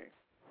ballgame.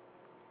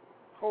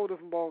 Whole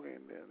different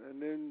ballgame then.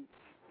 And then,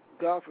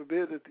 God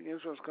forbid that the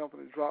insurance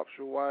company drops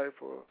your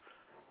wife or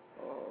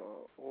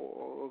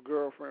a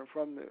girlfriend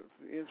from the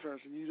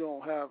insurance and you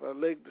don't have a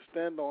leg to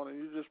stand on and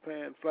you're just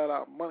paying flat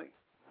out money.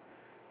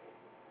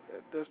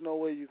 There's no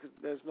way you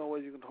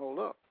can hold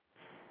up.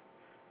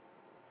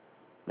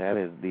 That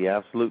is the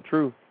absolute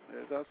truth.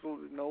 There's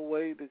absolutely no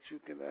way that you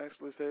can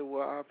actually say,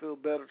 well, I feel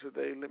better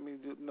today, let me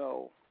do,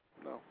 no.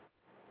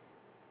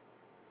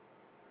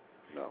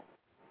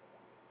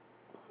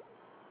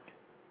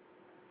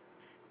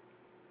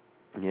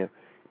 Yeah.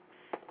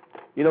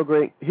 You know,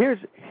 Greg,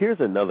 here's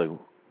another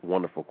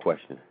wonderful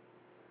question.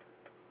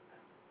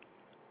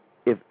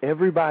 If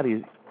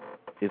everybody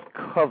is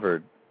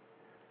covered,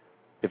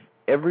 if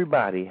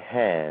everybody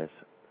has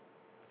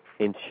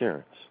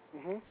insurance,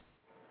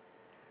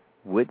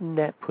 wouldn't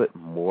that put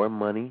more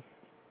money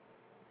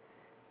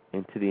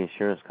into the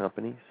insurance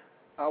companies?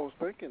 I was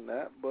thinking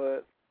that,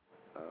 but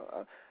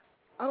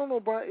I don't know,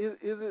 Brian,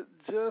 is it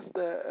just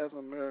that as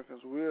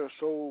Americans we are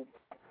so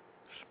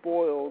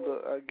spoiled,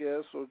 I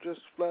guess, or just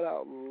flat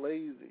out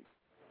lazy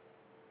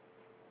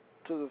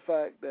to the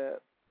fact that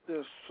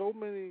there's so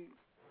many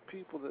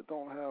people that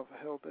don't have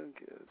health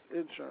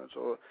insurance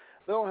or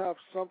they don't have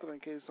something in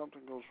case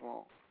something goes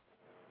wrong?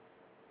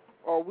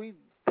 Are we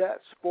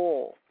that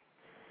spoiled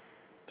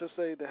to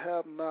say the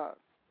have-not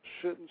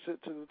shouldn't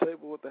sit to the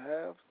table with the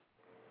haves?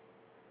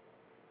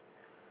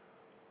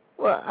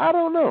 Well, I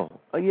don't know.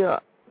 You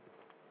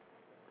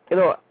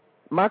know,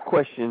 my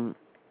question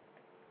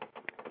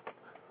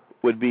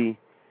would be,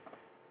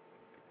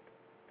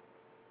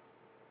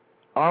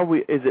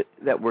 is it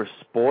that we're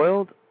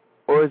spoiled,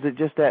 or is it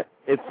just that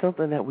it's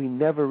something that we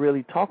never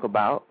really talk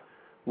about,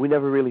 we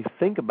never really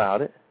think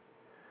about it?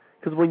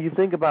 Because when you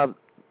think about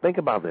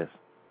this,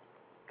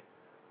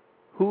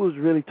 who was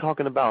really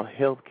talking about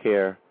health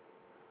care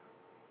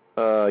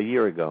a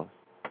year ago?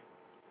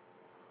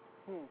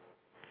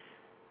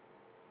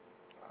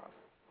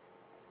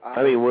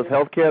 I mean, was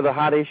health care the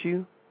hot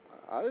issue?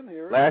 I didn't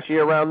hear it. Last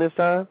year around this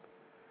time?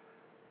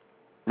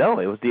 No,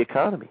 it was the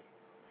economy.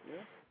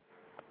 Yeah.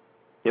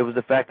 It was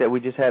the fact that we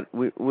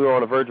were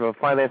on the verge of a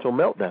financial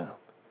meltdown.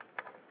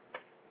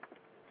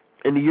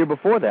 And the year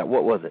before that,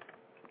 what was it?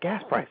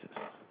 Gas prices.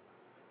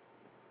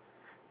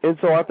 And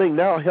so I think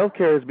now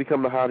healthcare has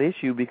become the hot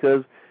issue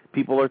because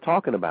people are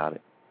talking about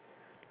it.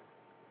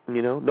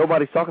 You know,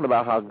 nobody's talking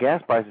about how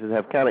gas prices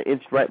have kind of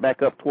inched right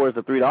back up towards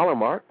the $3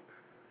 mark.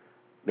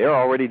 They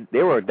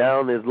were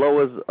down as low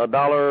as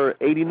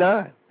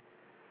 $1.89,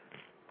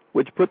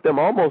 which put them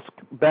almost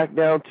back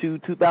down to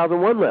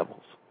 2001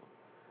 levels.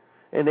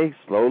 And they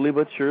slowly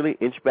but surely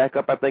inch back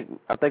up. I think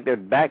they're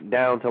back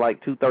down to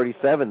like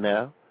 $2.37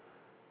 now,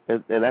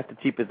 and that's the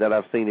cheapest that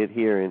I've seen it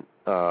here in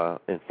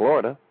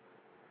Florida.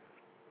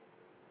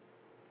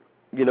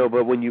 You know,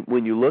 but when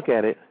you look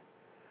at it,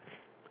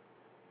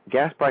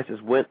 gas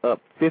prices went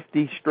up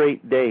 50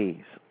 straight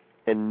days,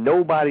 and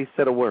nobody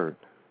said a word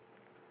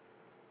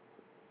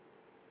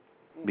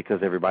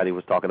because everybody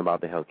was talking about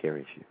the health care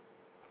issue.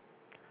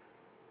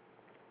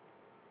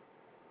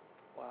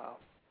 Wow.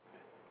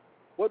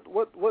 What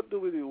do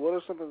we do? What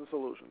are some of the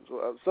solutions?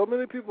 So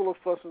many people are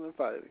fussing and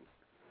fighting,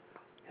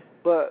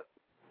 but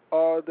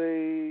are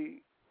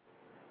they,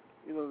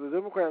 you know, the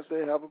Democrats,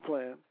 they have a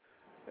plan,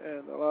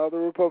 and a lot of the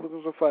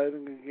Republicans are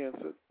fighting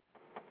against it.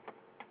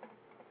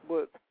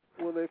 But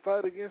when they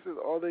fight against it,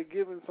 are they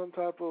giving some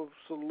type of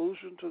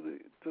solution to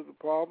the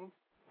problem?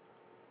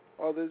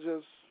 Or are they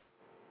just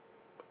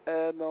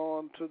adding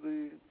on to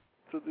the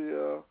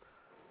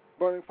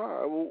burning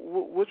fire?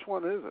 Which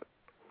one is it?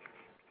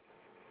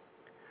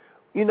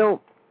 You know,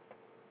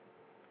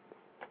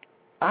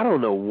 I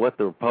don't know what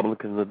the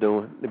Republicans are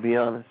doing, to be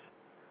honest.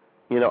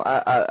 You know,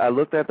 I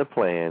looked at the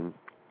plan.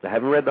 I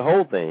haven't read the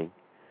whole thing,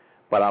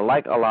 but I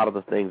like a lot of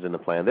the things in the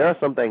plan. There are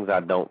some things I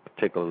don't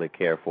particularly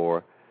care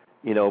for,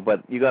 you know,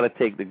 but you got to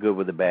take the good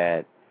with the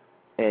bad.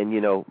 And,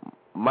 you know,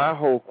 my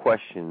whole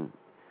question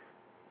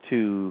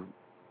to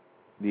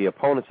the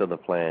opponents of the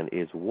plan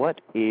is,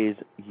 what is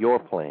your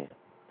plan?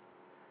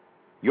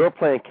 Your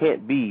plan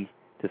can't be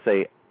to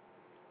say,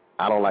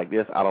 I don't like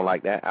this, I don't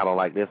like that, I don't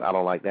like this, I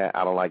don't like that,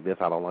 I don't like this,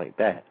 I don't like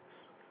that.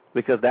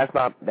 Because that's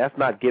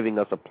not giving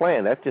us a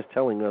plan. That's just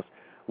telling us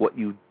what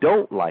you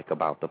don't like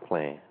about the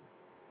plan.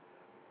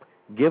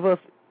 Give us,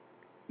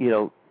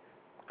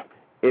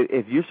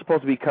 if you're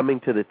supposed to be coming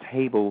to the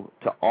table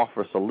to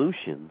offer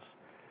solutions,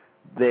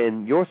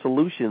 then your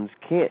solutions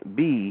can't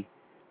be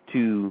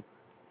to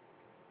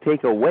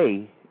take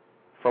away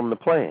from the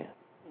plan.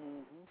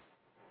 Mm-hmm.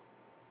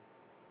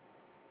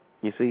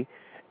 You see?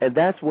 And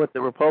that's what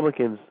the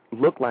Republicans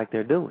look like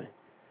they're doing.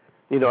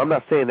 I'm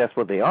not saying that's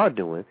what they are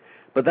doing,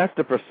 but that's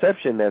the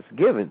perception that's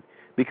given,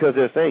 because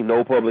they're saying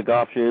no public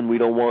option, we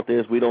don't want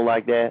this, we don't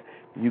like that,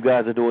 you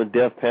guys are doing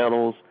death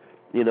panels,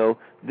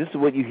 this is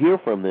what you hear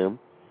from them,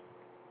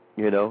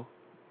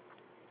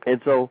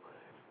 And so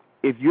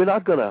if you're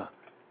not going to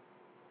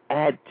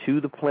add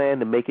to the plan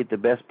to make it the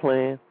best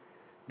plan,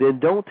 then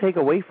don't take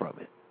away from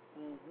it.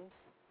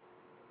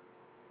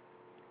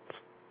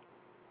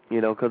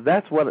 Mm-hmm. Because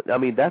that's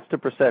that's the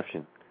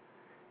perception.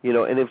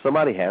 And if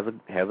somebody has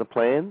a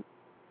plan,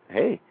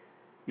 hey,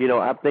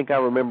 I think I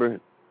remember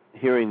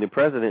hearing the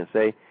president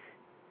say,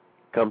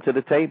 come to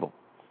the table.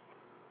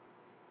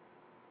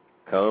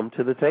 Come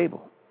to the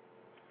table.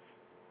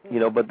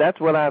 But that's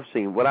what I've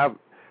seen. What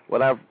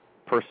I've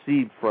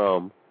perceived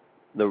from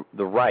the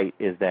right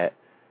is that,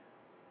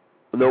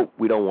 no,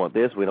 we don't want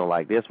this, we don't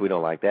like this, we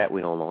don't like that,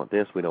 we don't want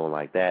this, we don't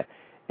like that.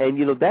 And,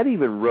 that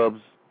even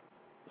rubs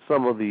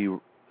some of the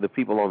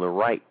people on the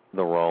right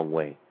the wrong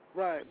way.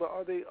 Right, but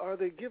are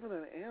they giving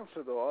an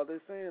answer, though? Are they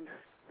saying,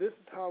 this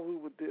is how we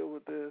would deal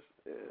with this?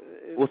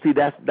 Well, see,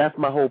 that's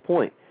my whole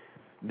point.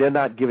 They're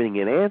not giving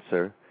an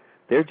answer.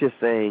 They're just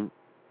saying,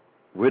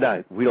 we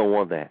don't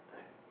want that.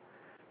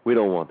 We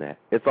don't want that.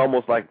 It's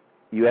almost like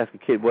you ask a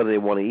kid what do they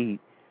want to eat.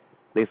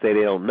 They say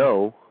they don't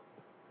know,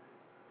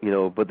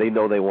 but they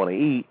know they want to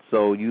eat.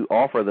 So you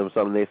offer them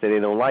something. They say they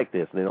don't like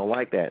this, and they don't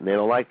like that, and they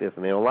don't like this,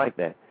 and they don't like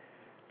that.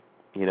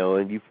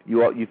 And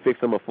you fix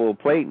them a full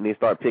plate, and they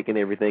start picking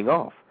everything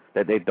off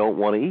that they don't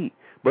want to eat,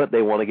 but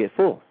they want to get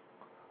full.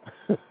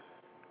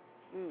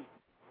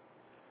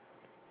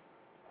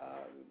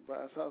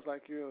 Brian, sounds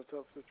like you're in a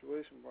tough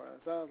situation, Brian.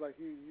 Sounds like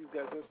you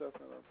got yourself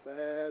in a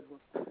bad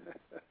one.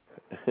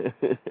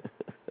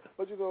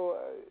 But,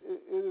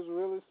 it is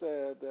really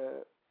sad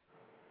that,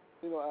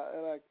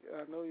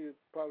 I know you're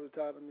probably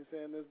tired of me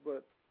saying this,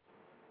 but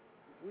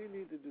we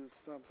need to do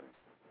something.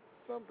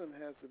 Something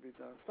has to be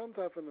done. Some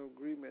type of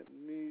agreement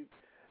needs.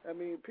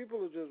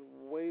 People are just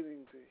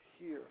waiting to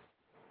hear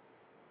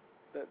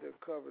that they're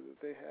covered, that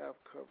they have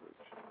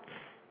coverage.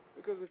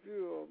 Because if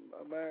you're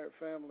a married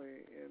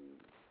family and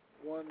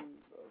one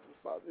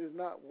spouse is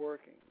not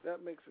working,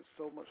 that makes it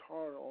so much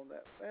harder on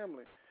that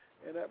family,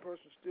 and that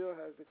person still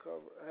has to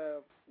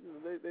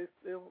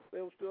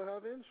they'll still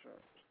have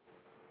insurance,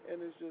 and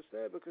it's just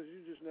sad because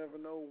you just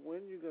never know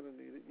when you're going to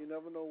need it. You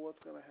never know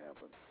what's going to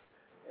happen.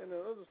 And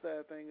the other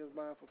sad thing is,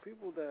 Brian, for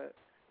people that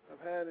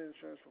have had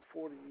insurance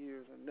for 40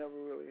 years and never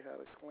really had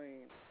a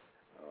claim,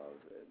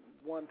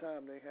 one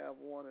time they have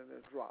one and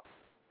they're dropped.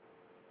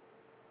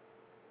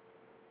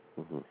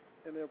 Mm-hmm.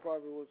 And they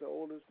probably was the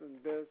oldest and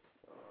best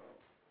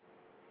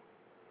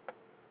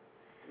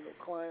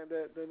client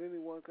that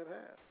anyone could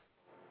have.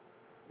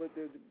 But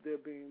they're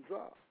being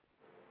dropped.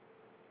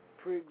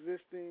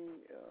 Pre-existing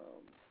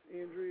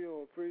injury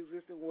or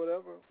pre-existing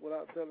whatever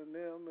without telling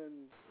them,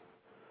 and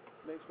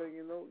next thing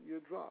you know,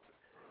 you're dropped.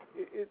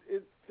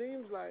 It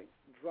seems like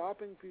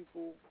dropping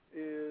people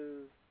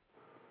is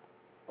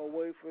a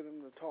way for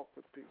them to talk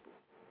with people.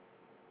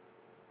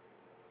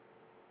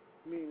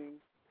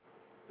 Meaning,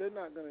 they're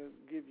not going to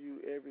give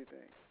you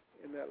everything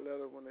in that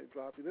letter when they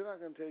drop you. They're not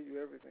going to tell you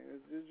everything.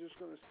 They're just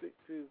going to stick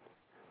to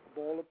a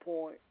baller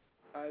point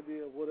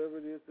idea of whatever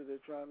it is that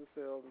they're trying to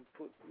sell and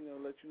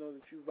let you know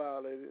that you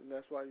violated, and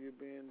that's why you're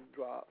being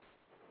dropped.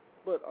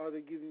 But are they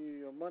giving you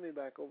your money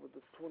back over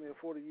the 20 or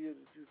 40 years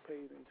that you've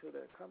paid into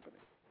that company?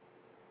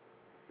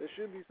 There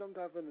should be some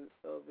type of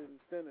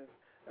incentive.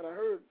 And I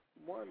heard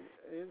one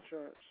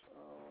insurance,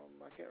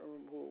 I can't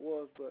remember who it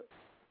was, but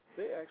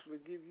they actually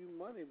give you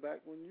money back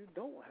when you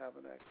don't have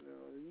an accident,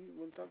 or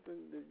when something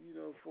that,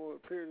 for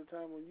a period of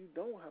time when you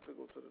don't have to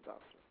go to the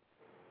doctor.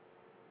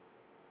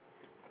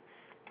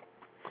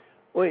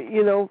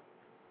 Well,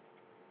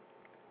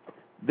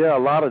 there are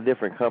a lot of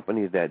different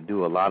companies that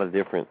do a lot of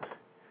different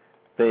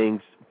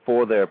things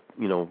for their,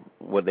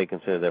 what they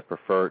consider their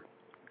preferred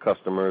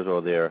customers,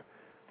 or their,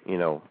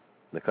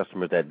 the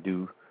customers that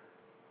do,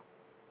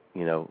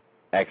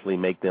 actually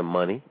make them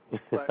money.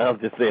 Right. I'll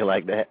just say it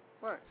like that.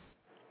 Right.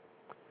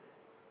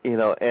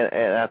 And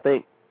I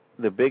think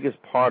the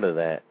biggest part of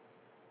that,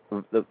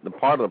 the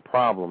part of the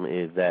problem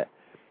is that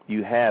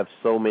you have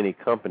so many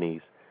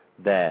companies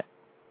that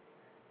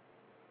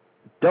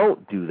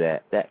don't do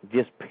that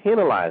just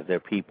penalize their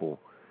people.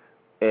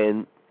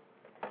 And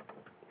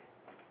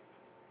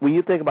when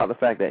you think about the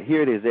fact that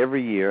here it is,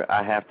 every year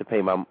I have to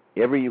pay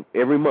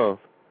every month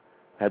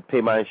I have to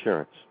pay my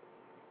insurance.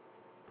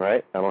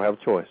 right? I don't have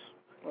a choice.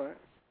 Right.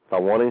 If I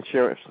want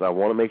insurance, I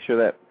want to make sure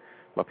that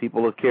my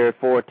people are cared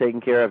for,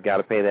 taken care of, got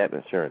to pay that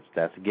insurance.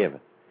 That's a given.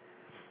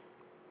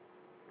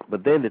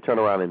 But then to turn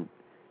around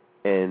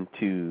and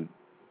to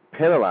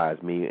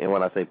penalize me, and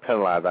when I say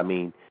penalize, I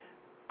mean,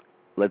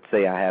 let's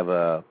say I have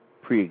a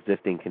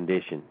pre-existing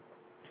condition,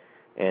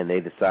 and they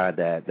decide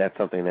that that's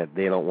something that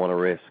they don't want to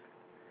risk,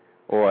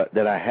 or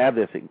that I have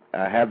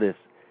this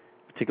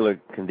particular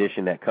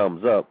condition that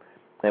comes up,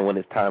 and when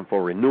it's time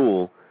for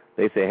renewal,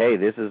 they say, hey,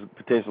 this is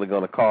potentially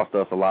going to cost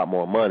us a lot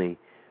more money,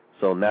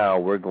 so now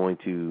we're going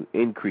to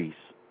increase.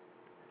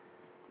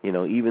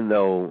 Even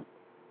though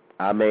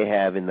I may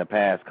have in the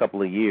past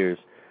couple of years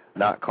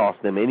not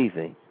cost them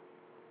anything.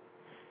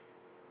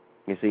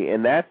 You see,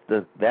 and that's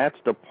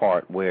the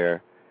part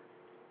where,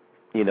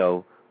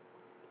 you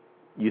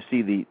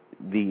see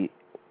the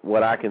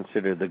what I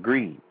consider the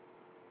greed.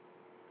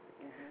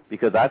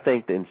 Because I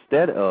think that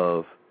instead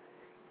of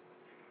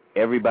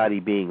everybody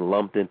being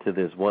lumped into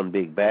this one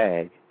big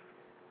bag,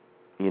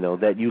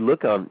 that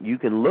you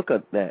can look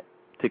at that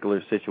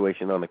particular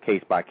situation on a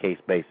case-by-case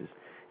basis.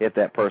 If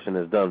that person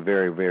has done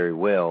very, very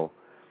well,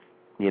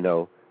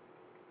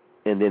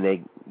 and then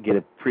they get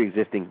a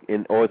pre-existing,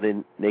 or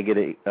then they get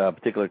a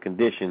particular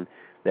condition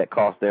that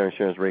caused their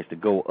insurance rates to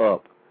go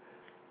up,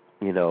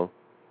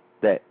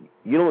 that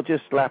you don't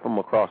just slap them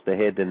across the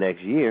head the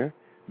next year,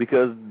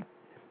 because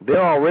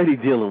they're already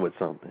dealing with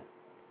something.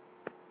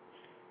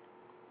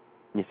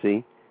 You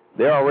see?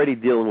 They're already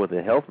dealing with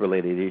a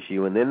health-related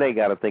issue, and then they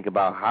got to think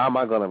about, how am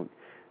I going to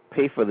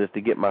pay for this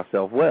to get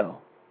myself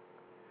well?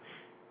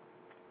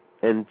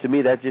 And to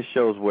me, that just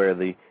shows where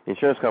the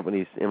insurance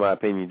companies, in my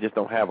opinion, just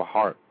don't have a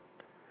heart.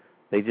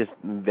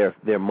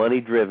 They're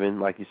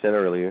money-driven, like you said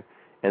earlier,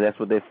 and that's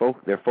what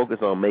they're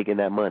focused on, making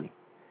that money.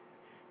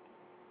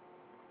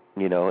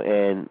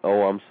 And,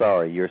 oh, I'm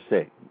sorry, you're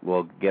sick.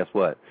 Well, guess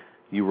what?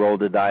 You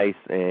rolled the dice,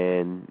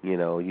 and,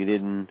 you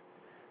didn't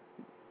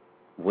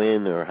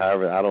win, or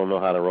however. I don't know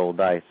how to roll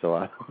dice, so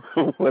I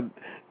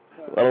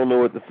don't know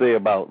what to say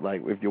about,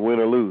 like, if you win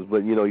or lose.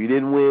 But, you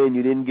didn't win,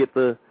 you didn't get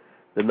the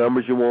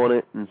numbers you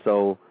wanted, and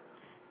so,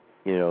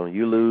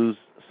 you lose,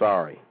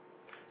 sorry.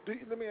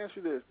 Let me ask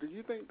you this. Do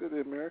you think that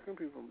the American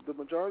people, the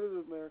majority of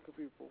the American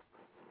people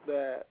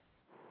that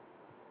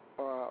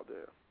are out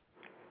there,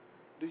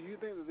 do you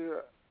think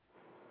that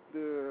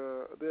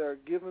they are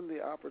given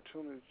the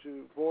opportunity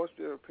to voice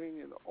their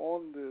opinion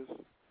on this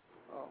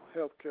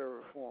health care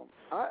reform?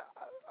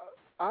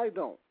 I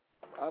don't.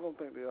 I don't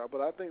think they are,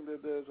 but I think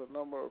that there's a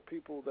number of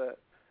people that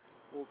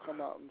will come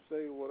out and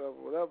say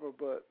whatever,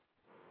 but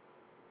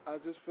I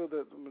just feel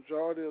that the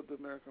majority of the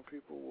American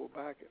people will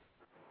back it.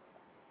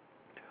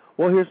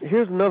 Well,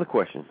 here's another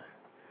question.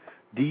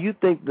 Do you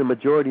think the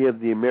majority of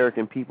the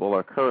American people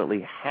are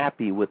currently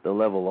happy with the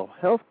level of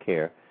health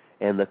care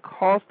and the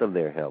cost of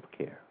their health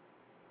care?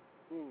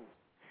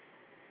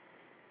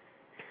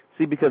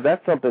 See, because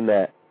that's something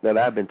that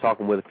I've been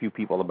talking with a few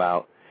people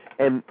about.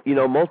 And,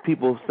 most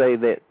people say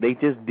that they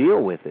just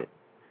deal with it.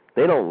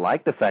 They don't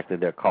like the fact that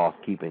their costs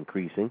keep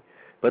increasing,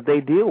 but they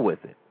deal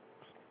with it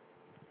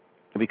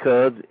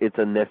because it's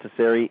a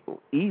necessary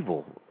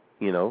evil,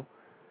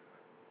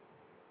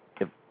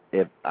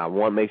 If I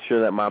want to make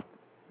sure that my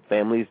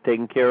family is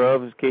taken care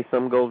of in case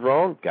something goes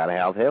wrong, got to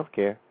have health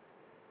care.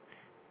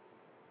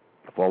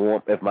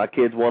 If my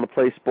kids want to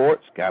play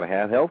sports, got to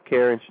have health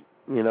care, and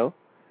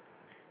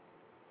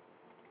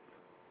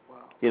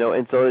Wow.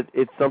 And so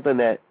it's something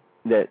that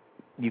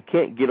you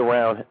can't get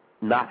around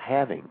not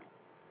having.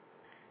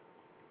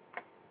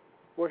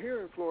 Well,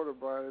 here in Florida,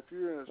 Brian, if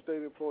you're a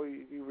state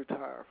employee, you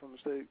retire from the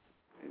state,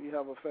 and you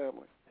have a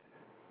family,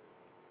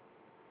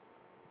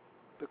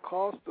 the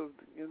cost of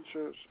the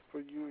insurance for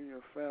you and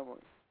your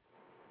family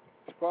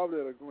is probably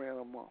at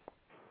 $1,000 a month.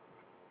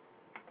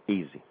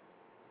 Easy.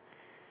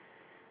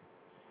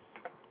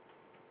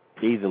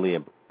 Easily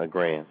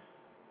 $1,000.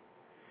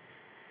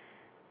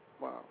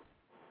 Wow.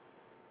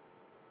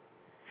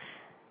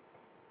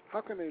 How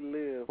can they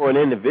live? For an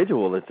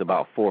individual, it's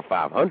about $400 or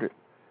 $500.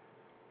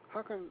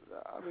 How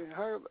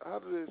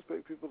do they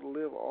expect people to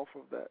live off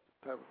of that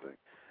type of thing?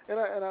 And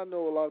I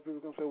know a lot of people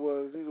are going to say,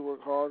 well, they need to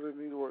work harder,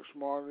 they need to work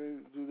smarter, they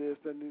need to do this,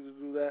 they need to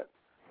do that.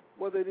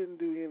 Well, they didn't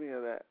do any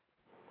of that.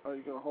 Are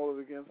you going to hold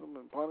it against them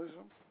and punish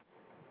them?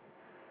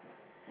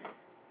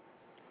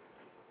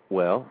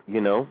 Well,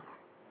 you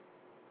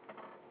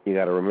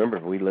got to remember,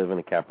 we live in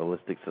a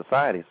capitalistic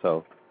society,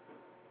 so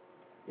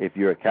if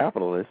you're a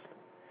capitalist,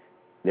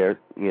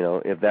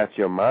 if that's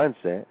your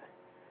mindset,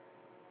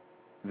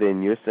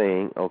 then you're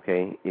saying,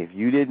 okay, if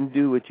you didn't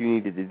do what you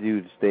needed to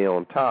do to stay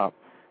on top,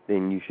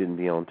 then you shouldn't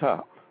be on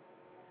top.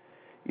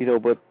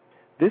 But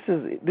this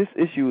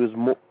issue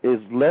is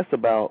less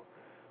about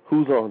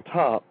who's on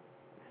top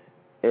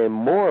and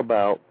more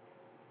about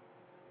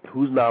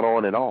who's not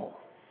on at all.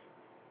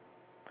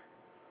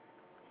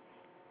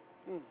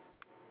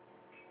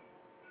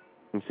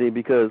 You see,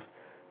 because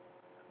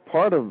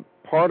part of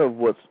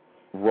what's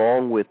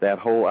wrong with that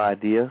whole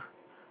idea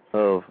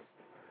of,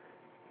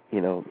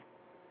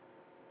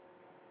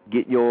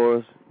 get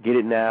yours, get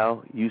it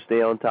now, you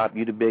stay on top,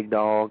 you the big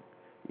dog,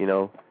 you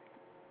know,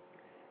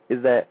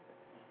 is that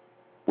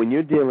when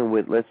you're dealing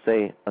with, let's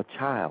say, a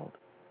child,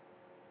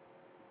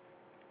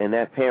 and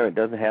that parent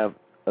doesn't have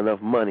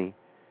enough money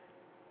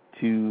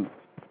to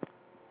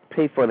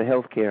pay for the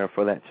health care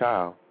for that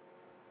child,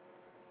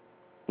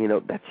 you know,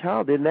 that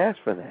child didn't ask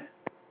for that.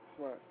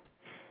 Right.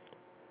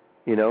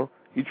 You know,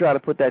 you try to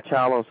put that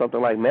child on something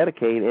like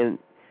Medicaid, and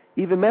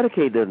even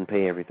Medicaid doesn't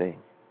pay everything.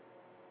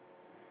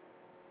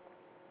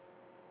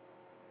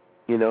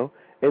 You know,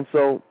 and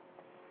so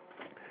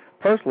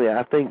personally,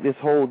 I think this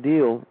whole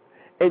deal,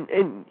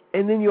 and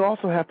then you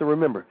also have to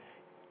remember,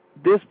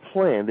 this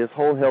plan, this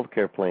whole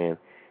healthcare plan,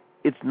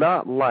 it's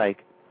not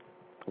like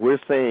we're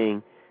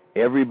saying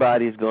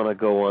everybody's going to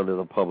go under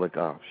the public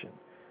option.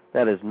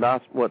 That is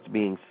not what's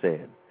being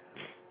said.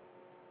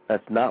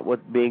 That's not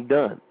what's being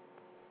done.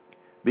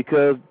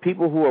 Because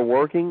people who are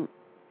working,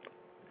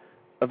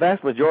 a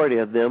vast majority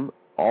of them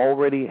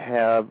already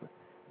have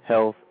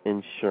health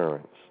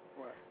insurance.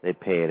 Right. They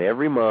pay it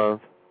every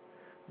month.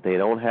 They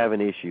don't have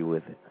an issue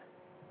with it.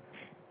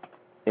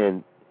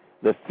 And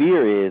the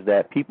fear is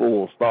that people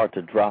will start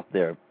to drop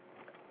their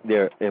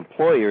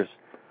employers'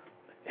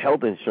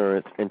 health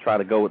insurance and try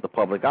to go with the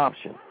public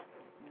option.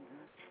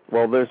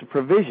 Well, there's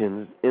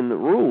provisions in the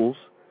rules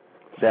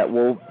that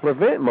will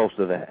prevent most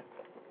of that.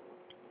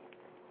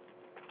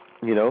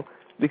 You know,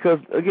 because,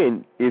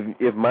 again,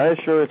 if my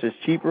insurance is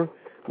cheaper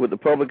with the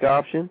public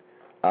option,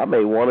 I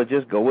may want to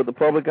just go with the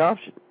public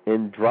option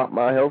and drop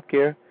my health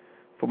care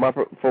for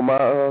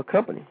my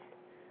company.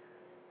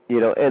 You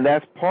know, and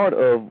that's part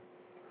of,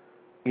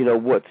 you know,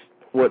 what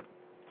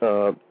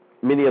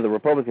many of the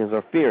Republicans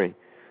are fearing.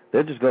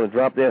 They're just going to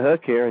drop their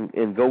health care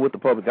and go with the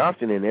public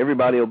option, and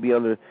everybody will be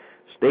under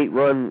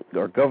state-run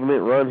or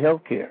government-run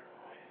health care.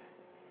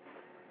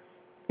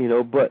 You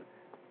know, but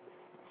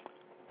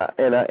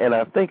and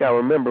I think I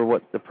remember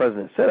what the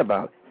president said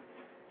about it.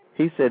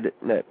 He said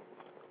that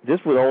this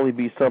would only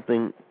be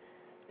something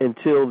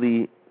until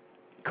the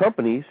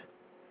companies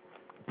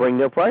bring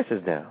their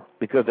prices down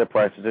because their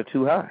prices are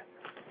too high.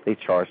 They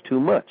charge too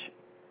much.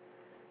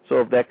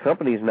 So if that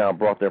company's now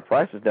brought their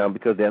prices down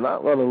because they're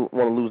not going to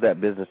want to lose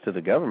that business to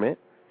the government,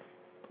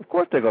 of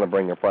course they're going to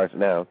bring their prices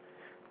down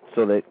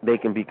so that they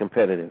can be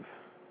competitive.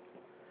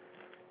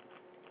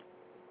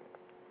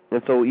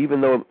 And so even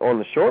though on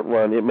the short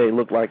run it may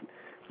look like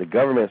the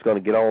government's going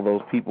to get all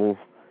those people,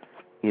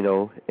 you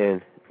know,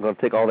 and going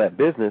to take all that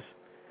business,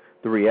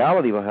 the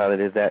reality behind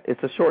it is that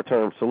it's a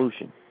short-term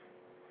solution.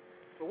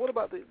 So what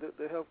about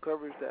the health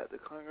coverage that the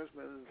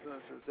congressmen and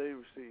senators, they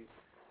receive?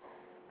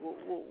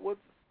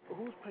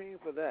 Who's paying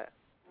for that?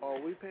 Are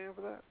we paying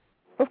for that?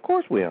 Of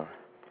course we are.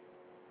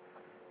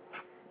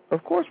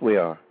 Of course we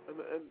are.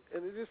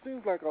 And it just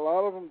seems like a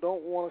lot of them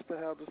don't want us to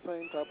have the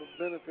same type of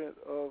benefit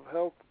of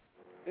health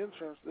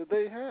insurance that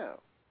they have.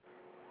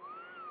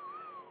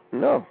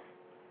 No.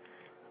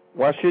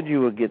 Why should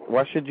you get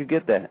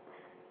that?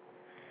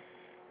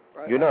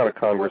 Right? You're not a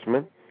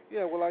congressman.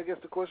 Yeah, well, I guess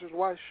the question is,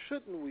 why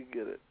shouldn't we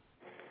get it?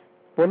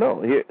 Well,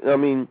 no. I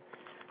mean,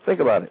 think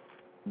about it.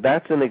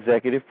 That's an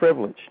executive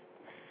privilege.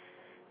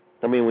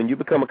 I mean, when you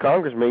become a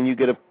congressman, you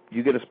get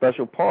a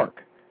special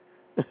park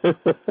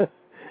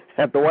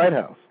at the White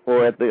House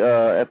or at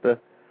the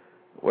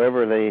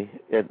wherever in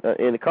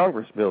the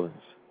Congress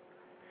buildings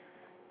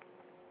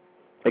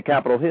at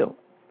Capitol Hill.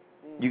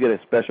 You get a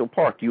special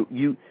park.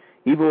 You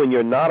even when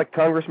you're not a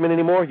congressman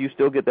anymore, you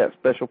still get that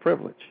special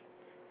privilege,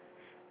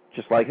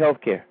 just like health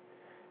care.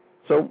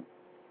 So,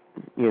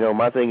 you know,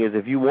 my thing is,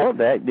 if you want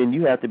that, then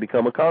you have to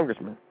become a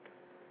congressman.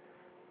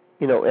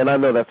 You know, and I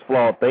know that's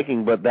flawed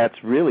thinking, but that's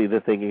really the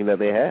thinking that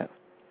they have.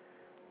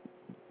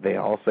 They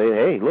all say,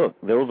 hey, look,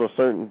 those are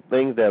certain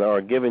things that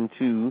are given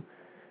to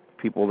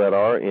people that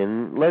are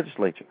in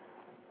legislature.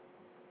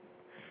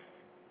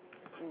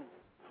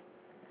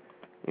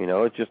 You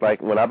know, it's just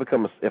like when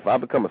if I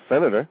become a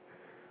senator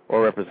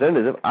or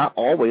representative, I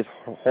always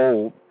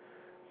hold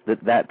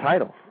that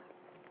title.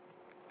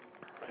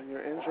 And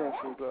your insurance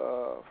is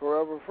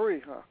forever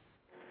free, huh?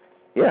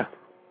 Yeah.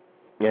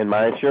 And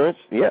my insurance,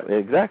 yeah,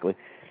 exactly.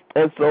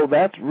 And so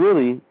that's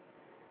really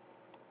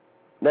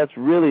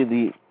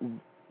the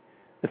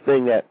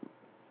thing that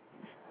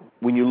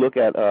when you look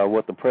at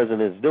what the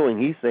president is doing,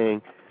 he's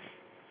saying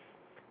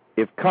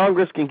if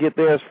Congress can get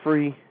theirs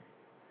free,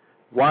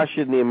 why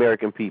shouldn't the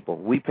American people?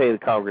 We pay the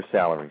Congress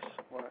salaries.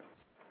 Right.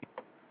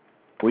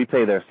 We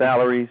pay their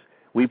salaries.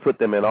 We put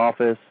them in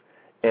office,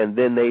 and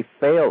then they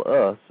fail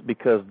us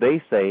because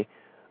they say,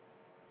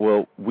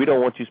 well, we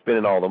don't want you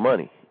spending all the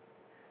money.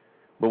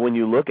 But when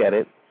you look at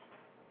it,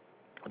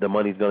 the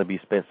money's going to be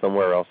spent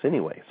somewhere else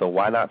anyway. So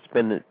why not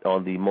spend it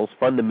on the most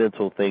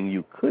fundamental thing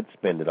you could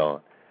spend it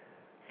on?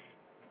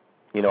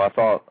 You know, I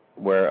saw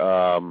where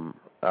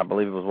I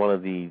believe it was one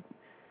of the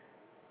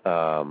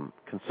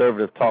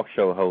conservative talk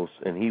show hosts,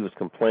 and he was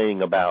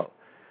complaining about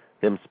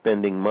them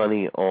spending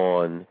money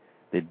on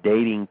the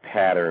dating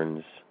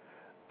patterns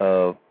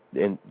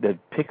and the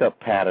pickup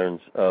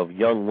patterns of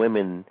young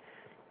women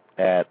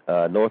at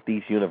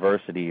Northeast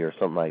University or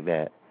something like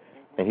that.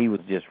 and he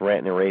was just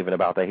ranting and raving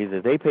about that. He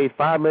says they paid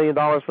 $5 million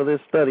for this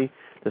study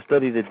to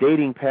study the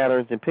dating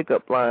patterns and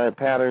pickup line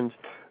patterns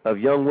of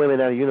young women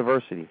at a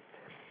university.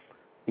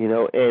 You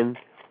know, and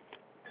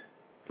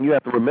you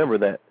have to remember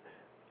that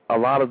a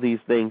lot of these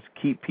things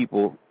keep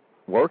people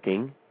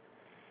working.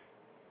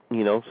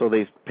 You know, so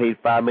they paid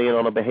 $5 million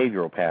on a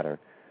behavioral pattern.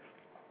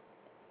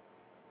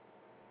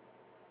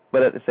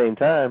 But at the same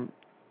time,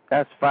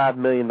 that's $5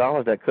 million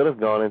that could have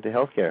gone into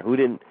health care.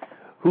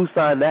 Who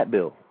signed that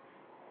bill?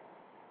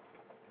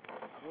 I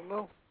don't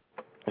know.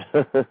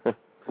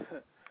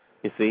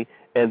 You see?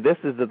 And this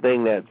is the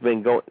thing that's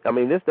been going, I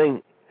mean,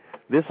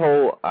 this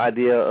whole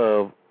idea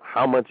of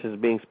how much is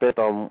being spent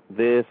on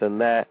this and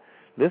that,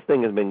 this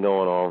thing has been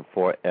going on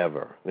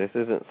forever. This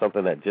isn't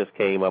something that just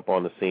came up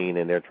on the scene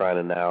and they're trying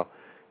to now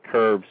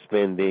curb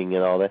spending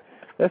and all that.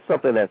 That's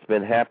something that's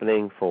been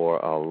happening for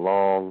a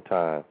long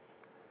time.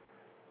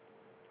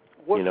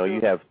 You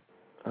have,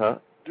 huh?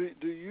 Do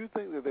you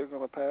think that they're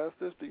going to pass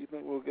this? Do you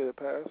think we'll get it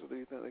passed, or do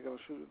you think they're going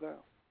to shoot it down?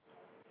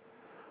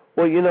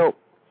 Well, you know,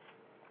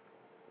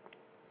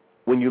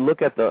 when you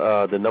look at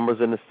the numbers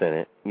in the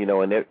Senate, you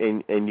know, and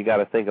you got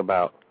to think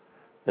about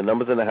the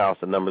numbers in the House,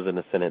 the numbers in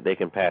the Senate, they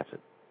can pass it.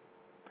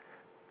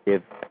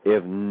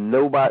 If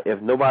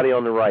nobody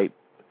on the right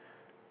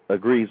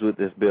agrees with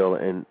this bill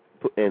and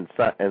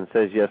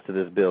says yes to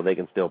this bill, they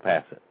can still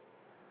pass it.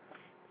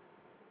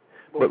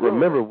 But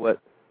remember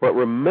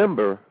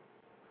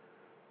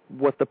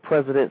what the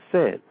president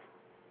said.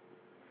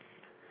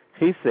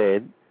 He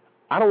said,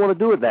 I don't want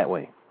to do it that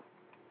way.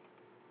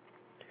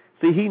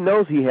 See, he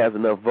knows he has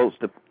enough votes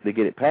to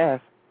get it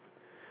passed,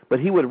 but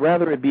he would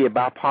rather it be a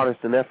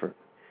bipartisan effort.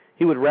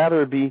 He would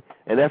rather it be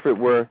an effort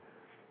where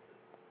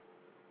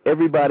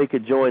everybody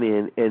could join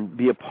in and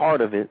be a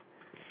part of it,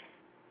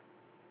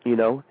 you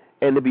know.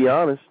 And to be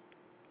honest,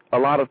 a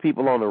lot of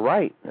people on the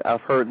right,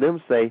 I've heard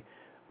them say,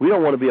 we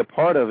don't want to be a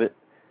part of it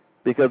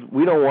because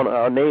we don't want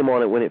our name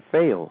on it when it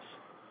fails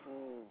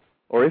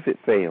or if it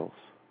fails.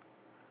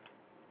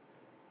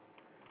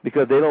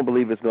 Because they don't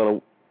believe it's going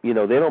to, you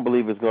know, they don't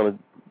believe it's going to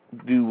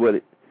do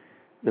what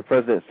the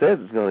president says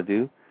it's going to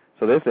do.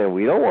 So they're saying,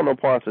 we don't want no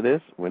parts of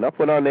this. We're not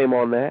putting our name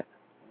on that.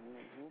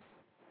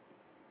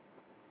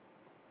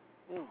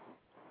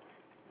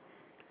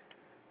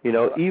 You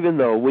know, even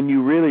though when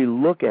you really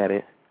look at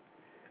it,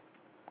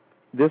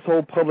 this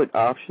whole public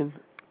option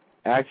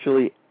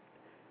actually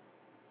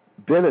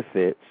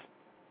benefits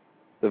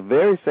the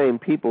very same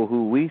people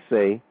who we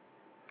say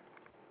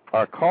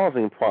are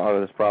causing part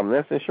of this problem.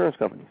 That's insurance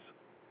companies.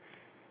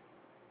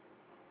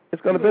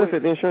 It's going to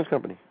benefit the insurance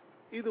company.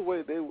 Either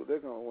way, they're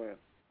going to win.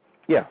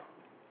 Yeah.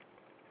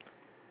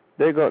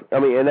 They're going. I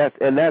mean,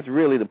 and that's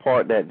really the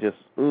part that just,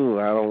 I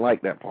don't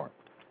like that part.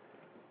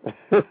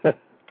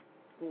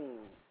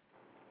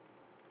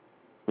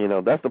 You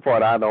know, that's the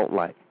part I don't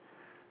like.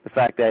 The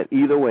fact that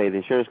either way, the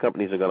insurance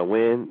companies are going to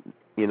win.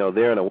 You know,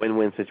 they're in a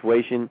win-win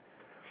situation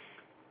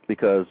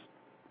because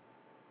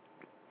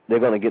they're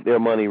going to get their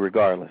money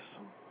regardless.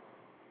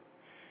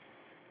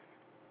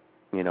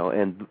 You know,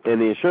 and the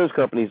insurance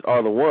companies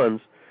are the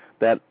ones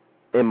that,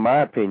 in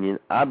my opinion,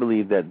 I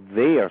believe that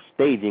they are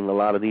staging a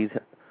lot of these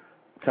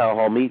town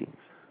hall meetings.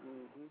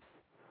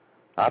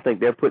 I think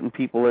they're putting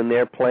people in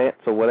their plants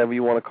or whatever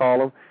you want to call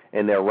them,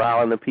 and they're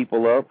riling the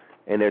people up,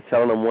 and they're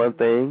telling them one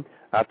thing.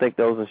 I think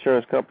those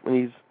insurance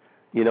companies,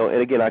 you know,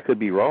 and again, I could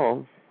be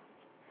wrong,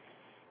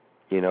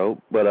 you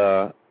know, but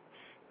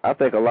I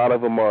think a lot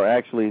of them are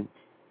actually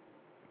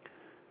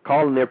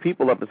calling their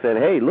people up and saying,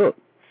 hey, look,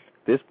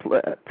 this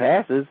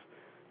passes,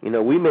 you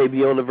know, we may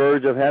be on the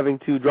verge of having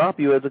to drop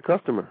you as a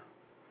customer.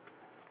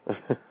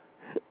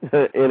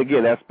 And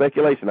again, that's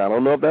speculation. I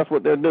don't know if that's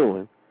what they're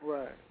doing.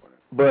 Right.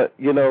 But,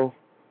 you know,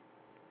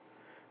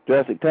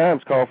 drastic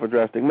times call for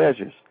drastic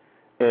measures.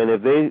 And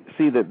if they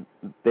see that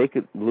they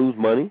could lose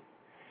money,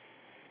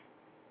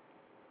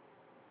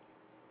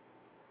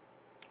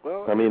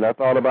 well, I mean, I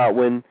thought about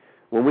when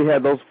we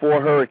had those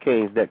 4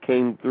 hurricanes that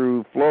came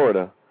through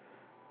Florida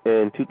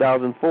in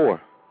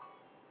 2004.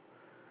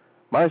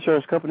 My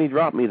insurance company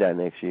dropped me that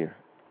next year.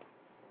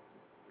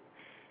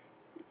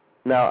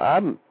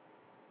 Now,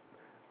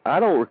 I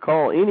don't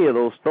recall any of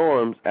those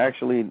storms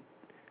actually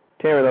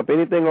tearing up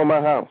anything on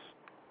my house.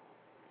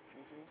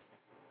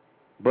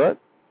 But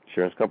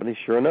insurance companies,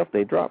 sure enough,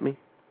 they dropped me.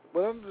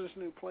 But under this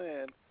new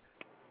plan,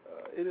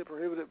 is it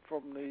prohibited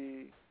from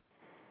the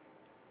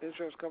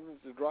insurance companies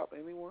to drop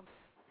anyone?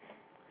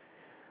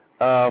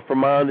 From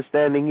my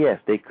understanding, yes.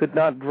 They could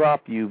not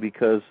drop you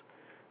because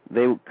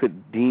they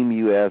could deem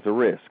you as a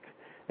risk.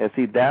 And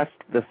see, that's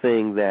the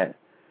thing that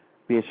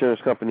the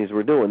insurance companies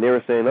were doing. They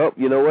were saying, oh,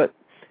 you know what?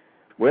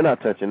 We're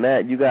not touching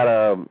that. You got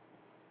a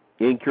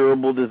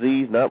incurable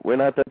disease? Nope, we're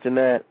not touching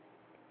that.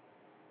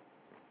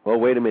 Well,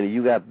 wait a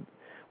minute.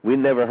 We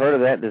never heard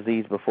of that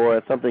disease before.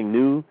 It's something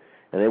new,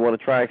 and they want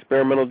to try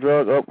experimental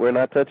drug. Oh, we're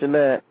not touching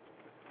that.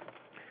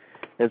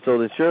 And so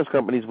the insurance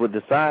companies would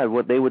decide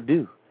what they would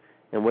do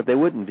and what they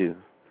wouldn't do,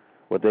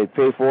 what they'd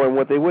pay for and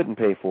what they wouldn't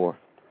pay for.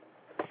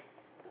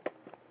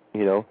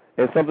 You know,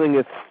 and something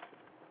that's,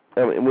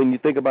 I mean, when you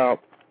think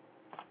about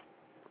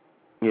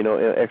You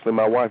know, actually,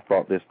 my wife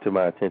brought this to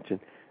my attention,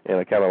 and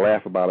I kind of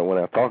laugh about it when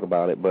I talk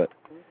about it, but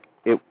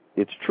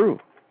it's true.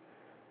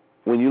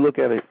 When you look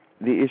at it,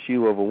 the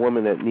issue of a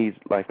woman that needs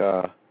like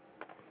a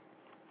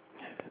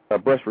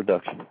breast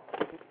reduction,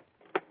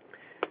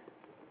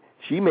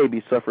 she may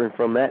be suffering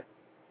from that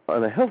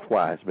on a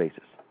health-wise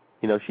basis.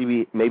 You know,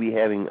 she may be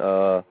having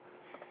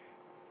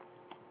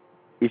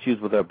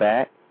issues with her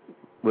back,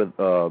 with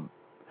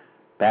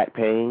back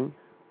pain,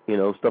 you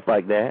know, stuff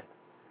like that.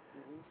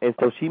 And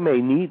so she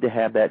may need to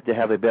have that to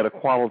have a better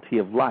quality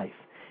of life.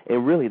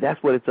 And really,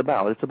 that's what it's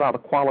about. It's about a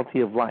quality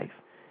of life.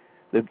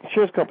 The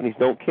insurance companies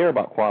don't care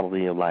about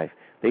quality of life.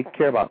 They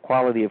care about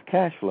quality of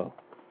cash flow.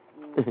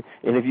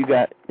 And if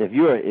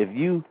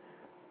you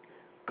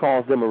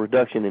cause them a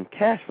reduction in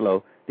cash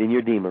flow, then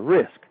you're deemed a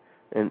risk.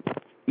 And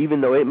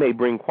even though it may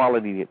bring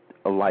quality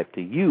of life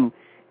to you,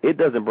 it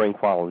doesn't bring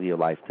quality of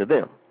life to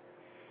them.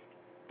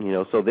 You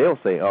know, so they'll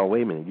say, "Oh,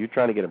 wait a minute, you're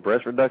trying to get a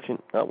breast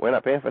reduction? Oh, we're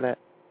not paying for that."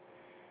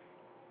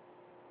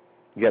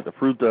 You have to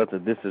prove to us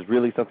that this is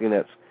really something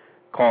that's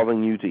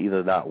causing you to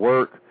either not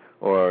work,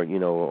 or you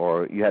know,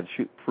 or you have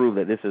to prove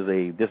that this is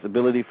a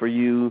disability for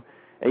you,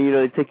 and you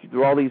know, they take you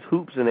through all these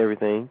hoops and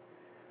everything,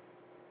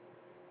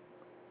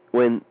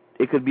 when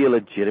it could be a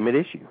legitimate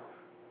issue.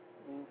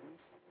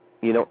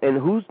 You know,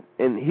 and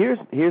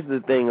here's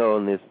the thing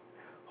on this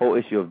whole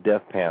issue of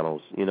death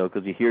panels, you know,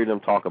 because you hear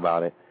them talk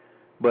about it,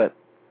 but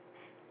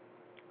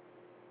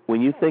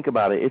when you think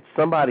about it, it's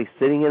somebody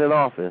sitting in an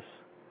office,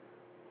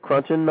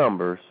 crunching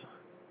numbers,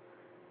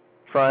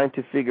 trying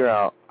to figure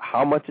out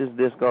how much is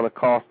this going to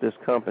cost this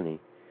company,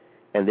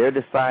 and they're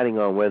deciding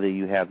on whether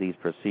you have these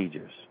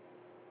procedures.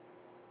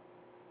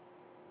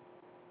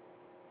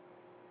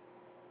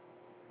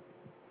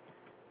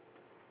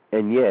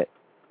 And yet,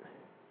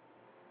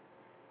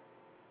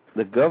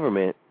 the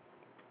government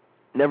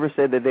never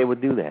said that they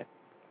would do that.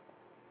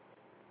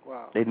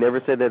 Wow. They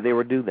never said that they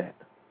would do that.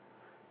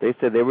 They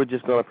said they were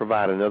just going to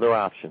provide another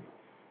option.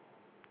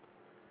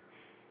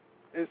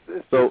 It's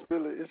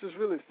just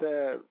really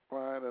sad,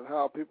 Brian, and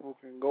how people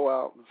can go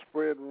out and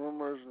spread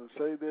rumors and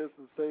say this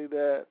and say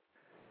that,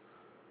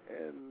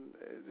 and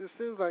it just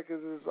seems like it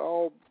is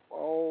all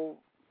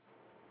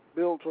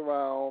built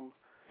around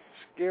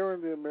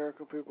scaring the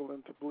American people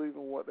into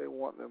believing what they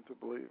want them to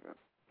believe in.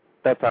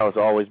 That's how it's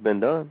always been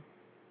done.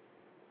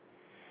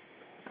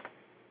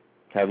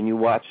 Haven't you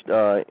watched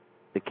the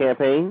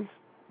campaigns?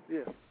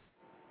 Yes.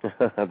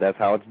 That's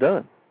how it's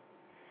done.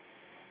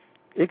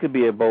 It could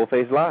be a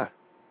bold-faced lie.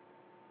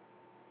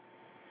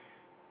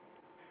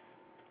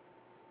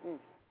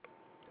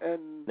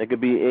 And it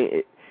could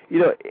be, you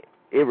know,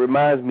 it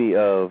reminds me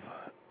of,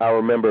 I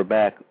remember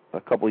back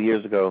a couple of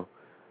years ago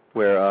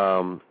where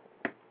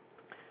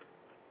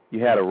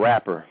you had a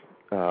rapper.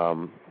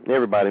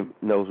 Everybody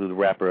knows who the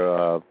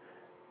rapper,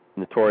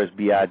 Notorious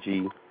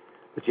B.I.G.,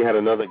 but you had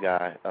another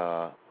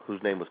guy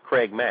whose name was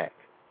Craig Mack.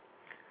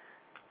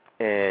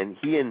 And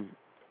he and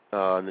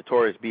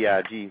Notorious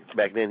B.I.G.,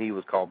 back then he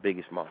was called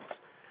Biggest Smalls,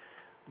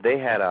 they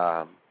had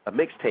a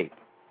mixtape.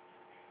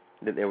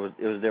 It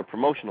was their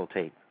promotional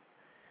tape.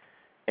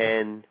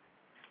 And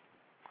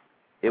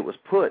it was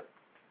put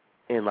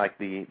in like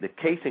the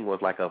casing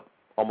was like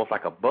almost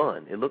like a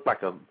bun. It looked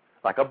like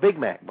a Big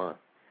Mac bun.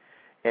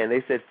 And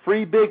they said,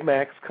 "Free Big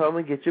Macs, come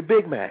and get your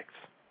Big Macs."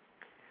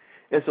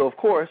 And so of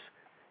course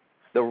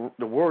the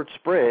word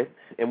spread,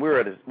 and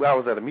I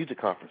was at a music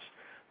conference.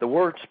 The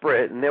word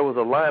spread, and there was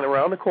a line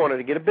around the corner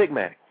to get a Big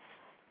Mac.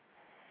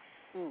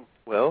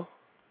 Well,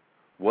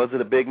 was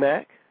it a Big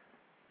Mac?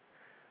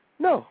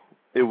 No.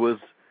 It was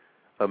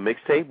a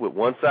mixtape with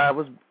one side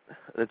was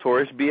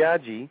Notorious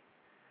B.I.G.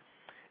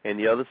 and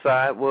the other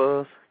side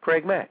was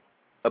Craig Mack,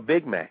 a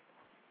Big Mac.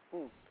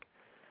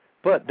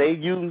 But they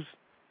used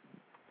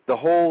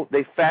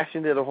they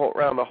fashioned it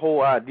around the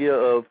whole idea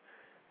of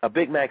a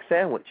Big Mac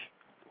sandwich.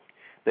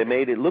 They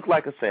made it look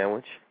like a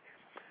sandwich.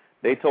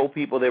 They told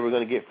people they were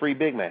going to get free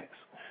Big Macs.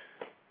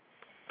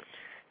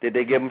 Did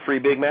they give them free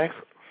Big Macs?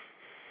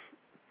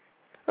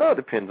 Oh, it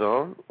depends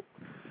on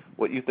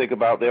what you think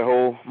about their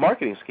whole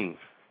marketing scheme.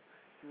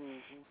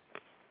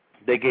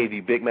 They gave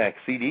you Big Mac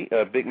CD,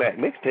 Big Mac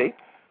mixtape,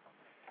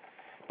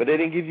 but they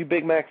didn't give you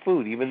Big Mac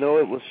food, even though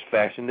it was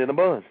fashioned in a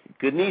bun. You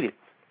couldn't eat it.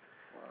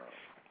 Wow.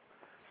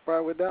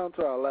 Brian, we're down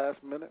to our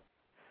last minute.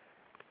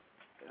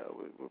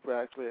 We're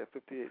actually at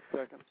 58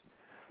 seconds.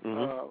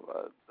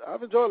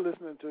 I've enjoyed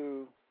listening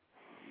to,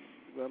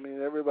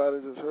 everybody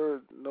that's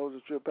knows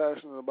that you're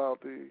passionate about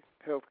the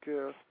health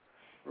care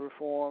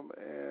reform,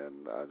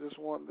 and I just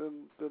want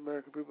the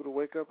American people to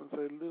wake up and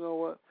say, you know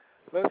what,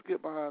 let's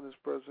get behind this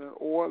president,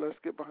 or let's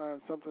get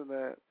behind something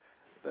that's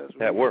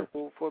that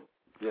reasonable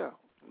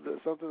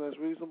something that's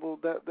reasonable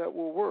that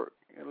will work,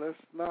 and let's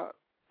not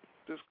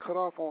just cut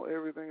off on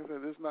everything and say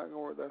this is not going to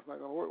work, that's not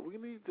going to work. We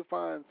need to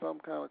find some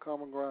kind of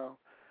common ground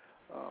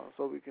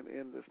so we can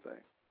end this thing.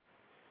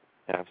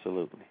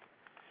 Absolutely.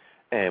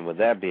 And with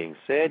that being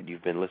said,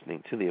 you've been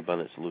listening to the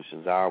Abundant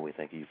Solutions Hour. We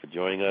thank you for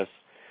joining us.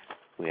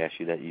 We ask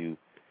you that you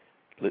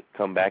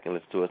come back and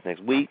listen to us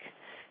next week,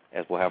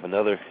 as we'll have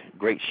another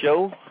great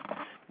show.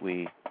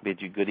 We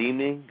bid you good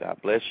evening. God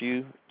bless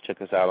you.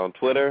 Check us out on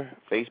Twitter,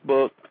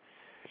 Facebook,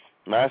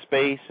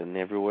 MySpace, and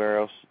everywhere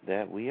else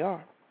that we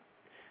are.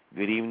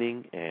 Good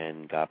evening,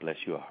 and God bless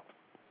you all.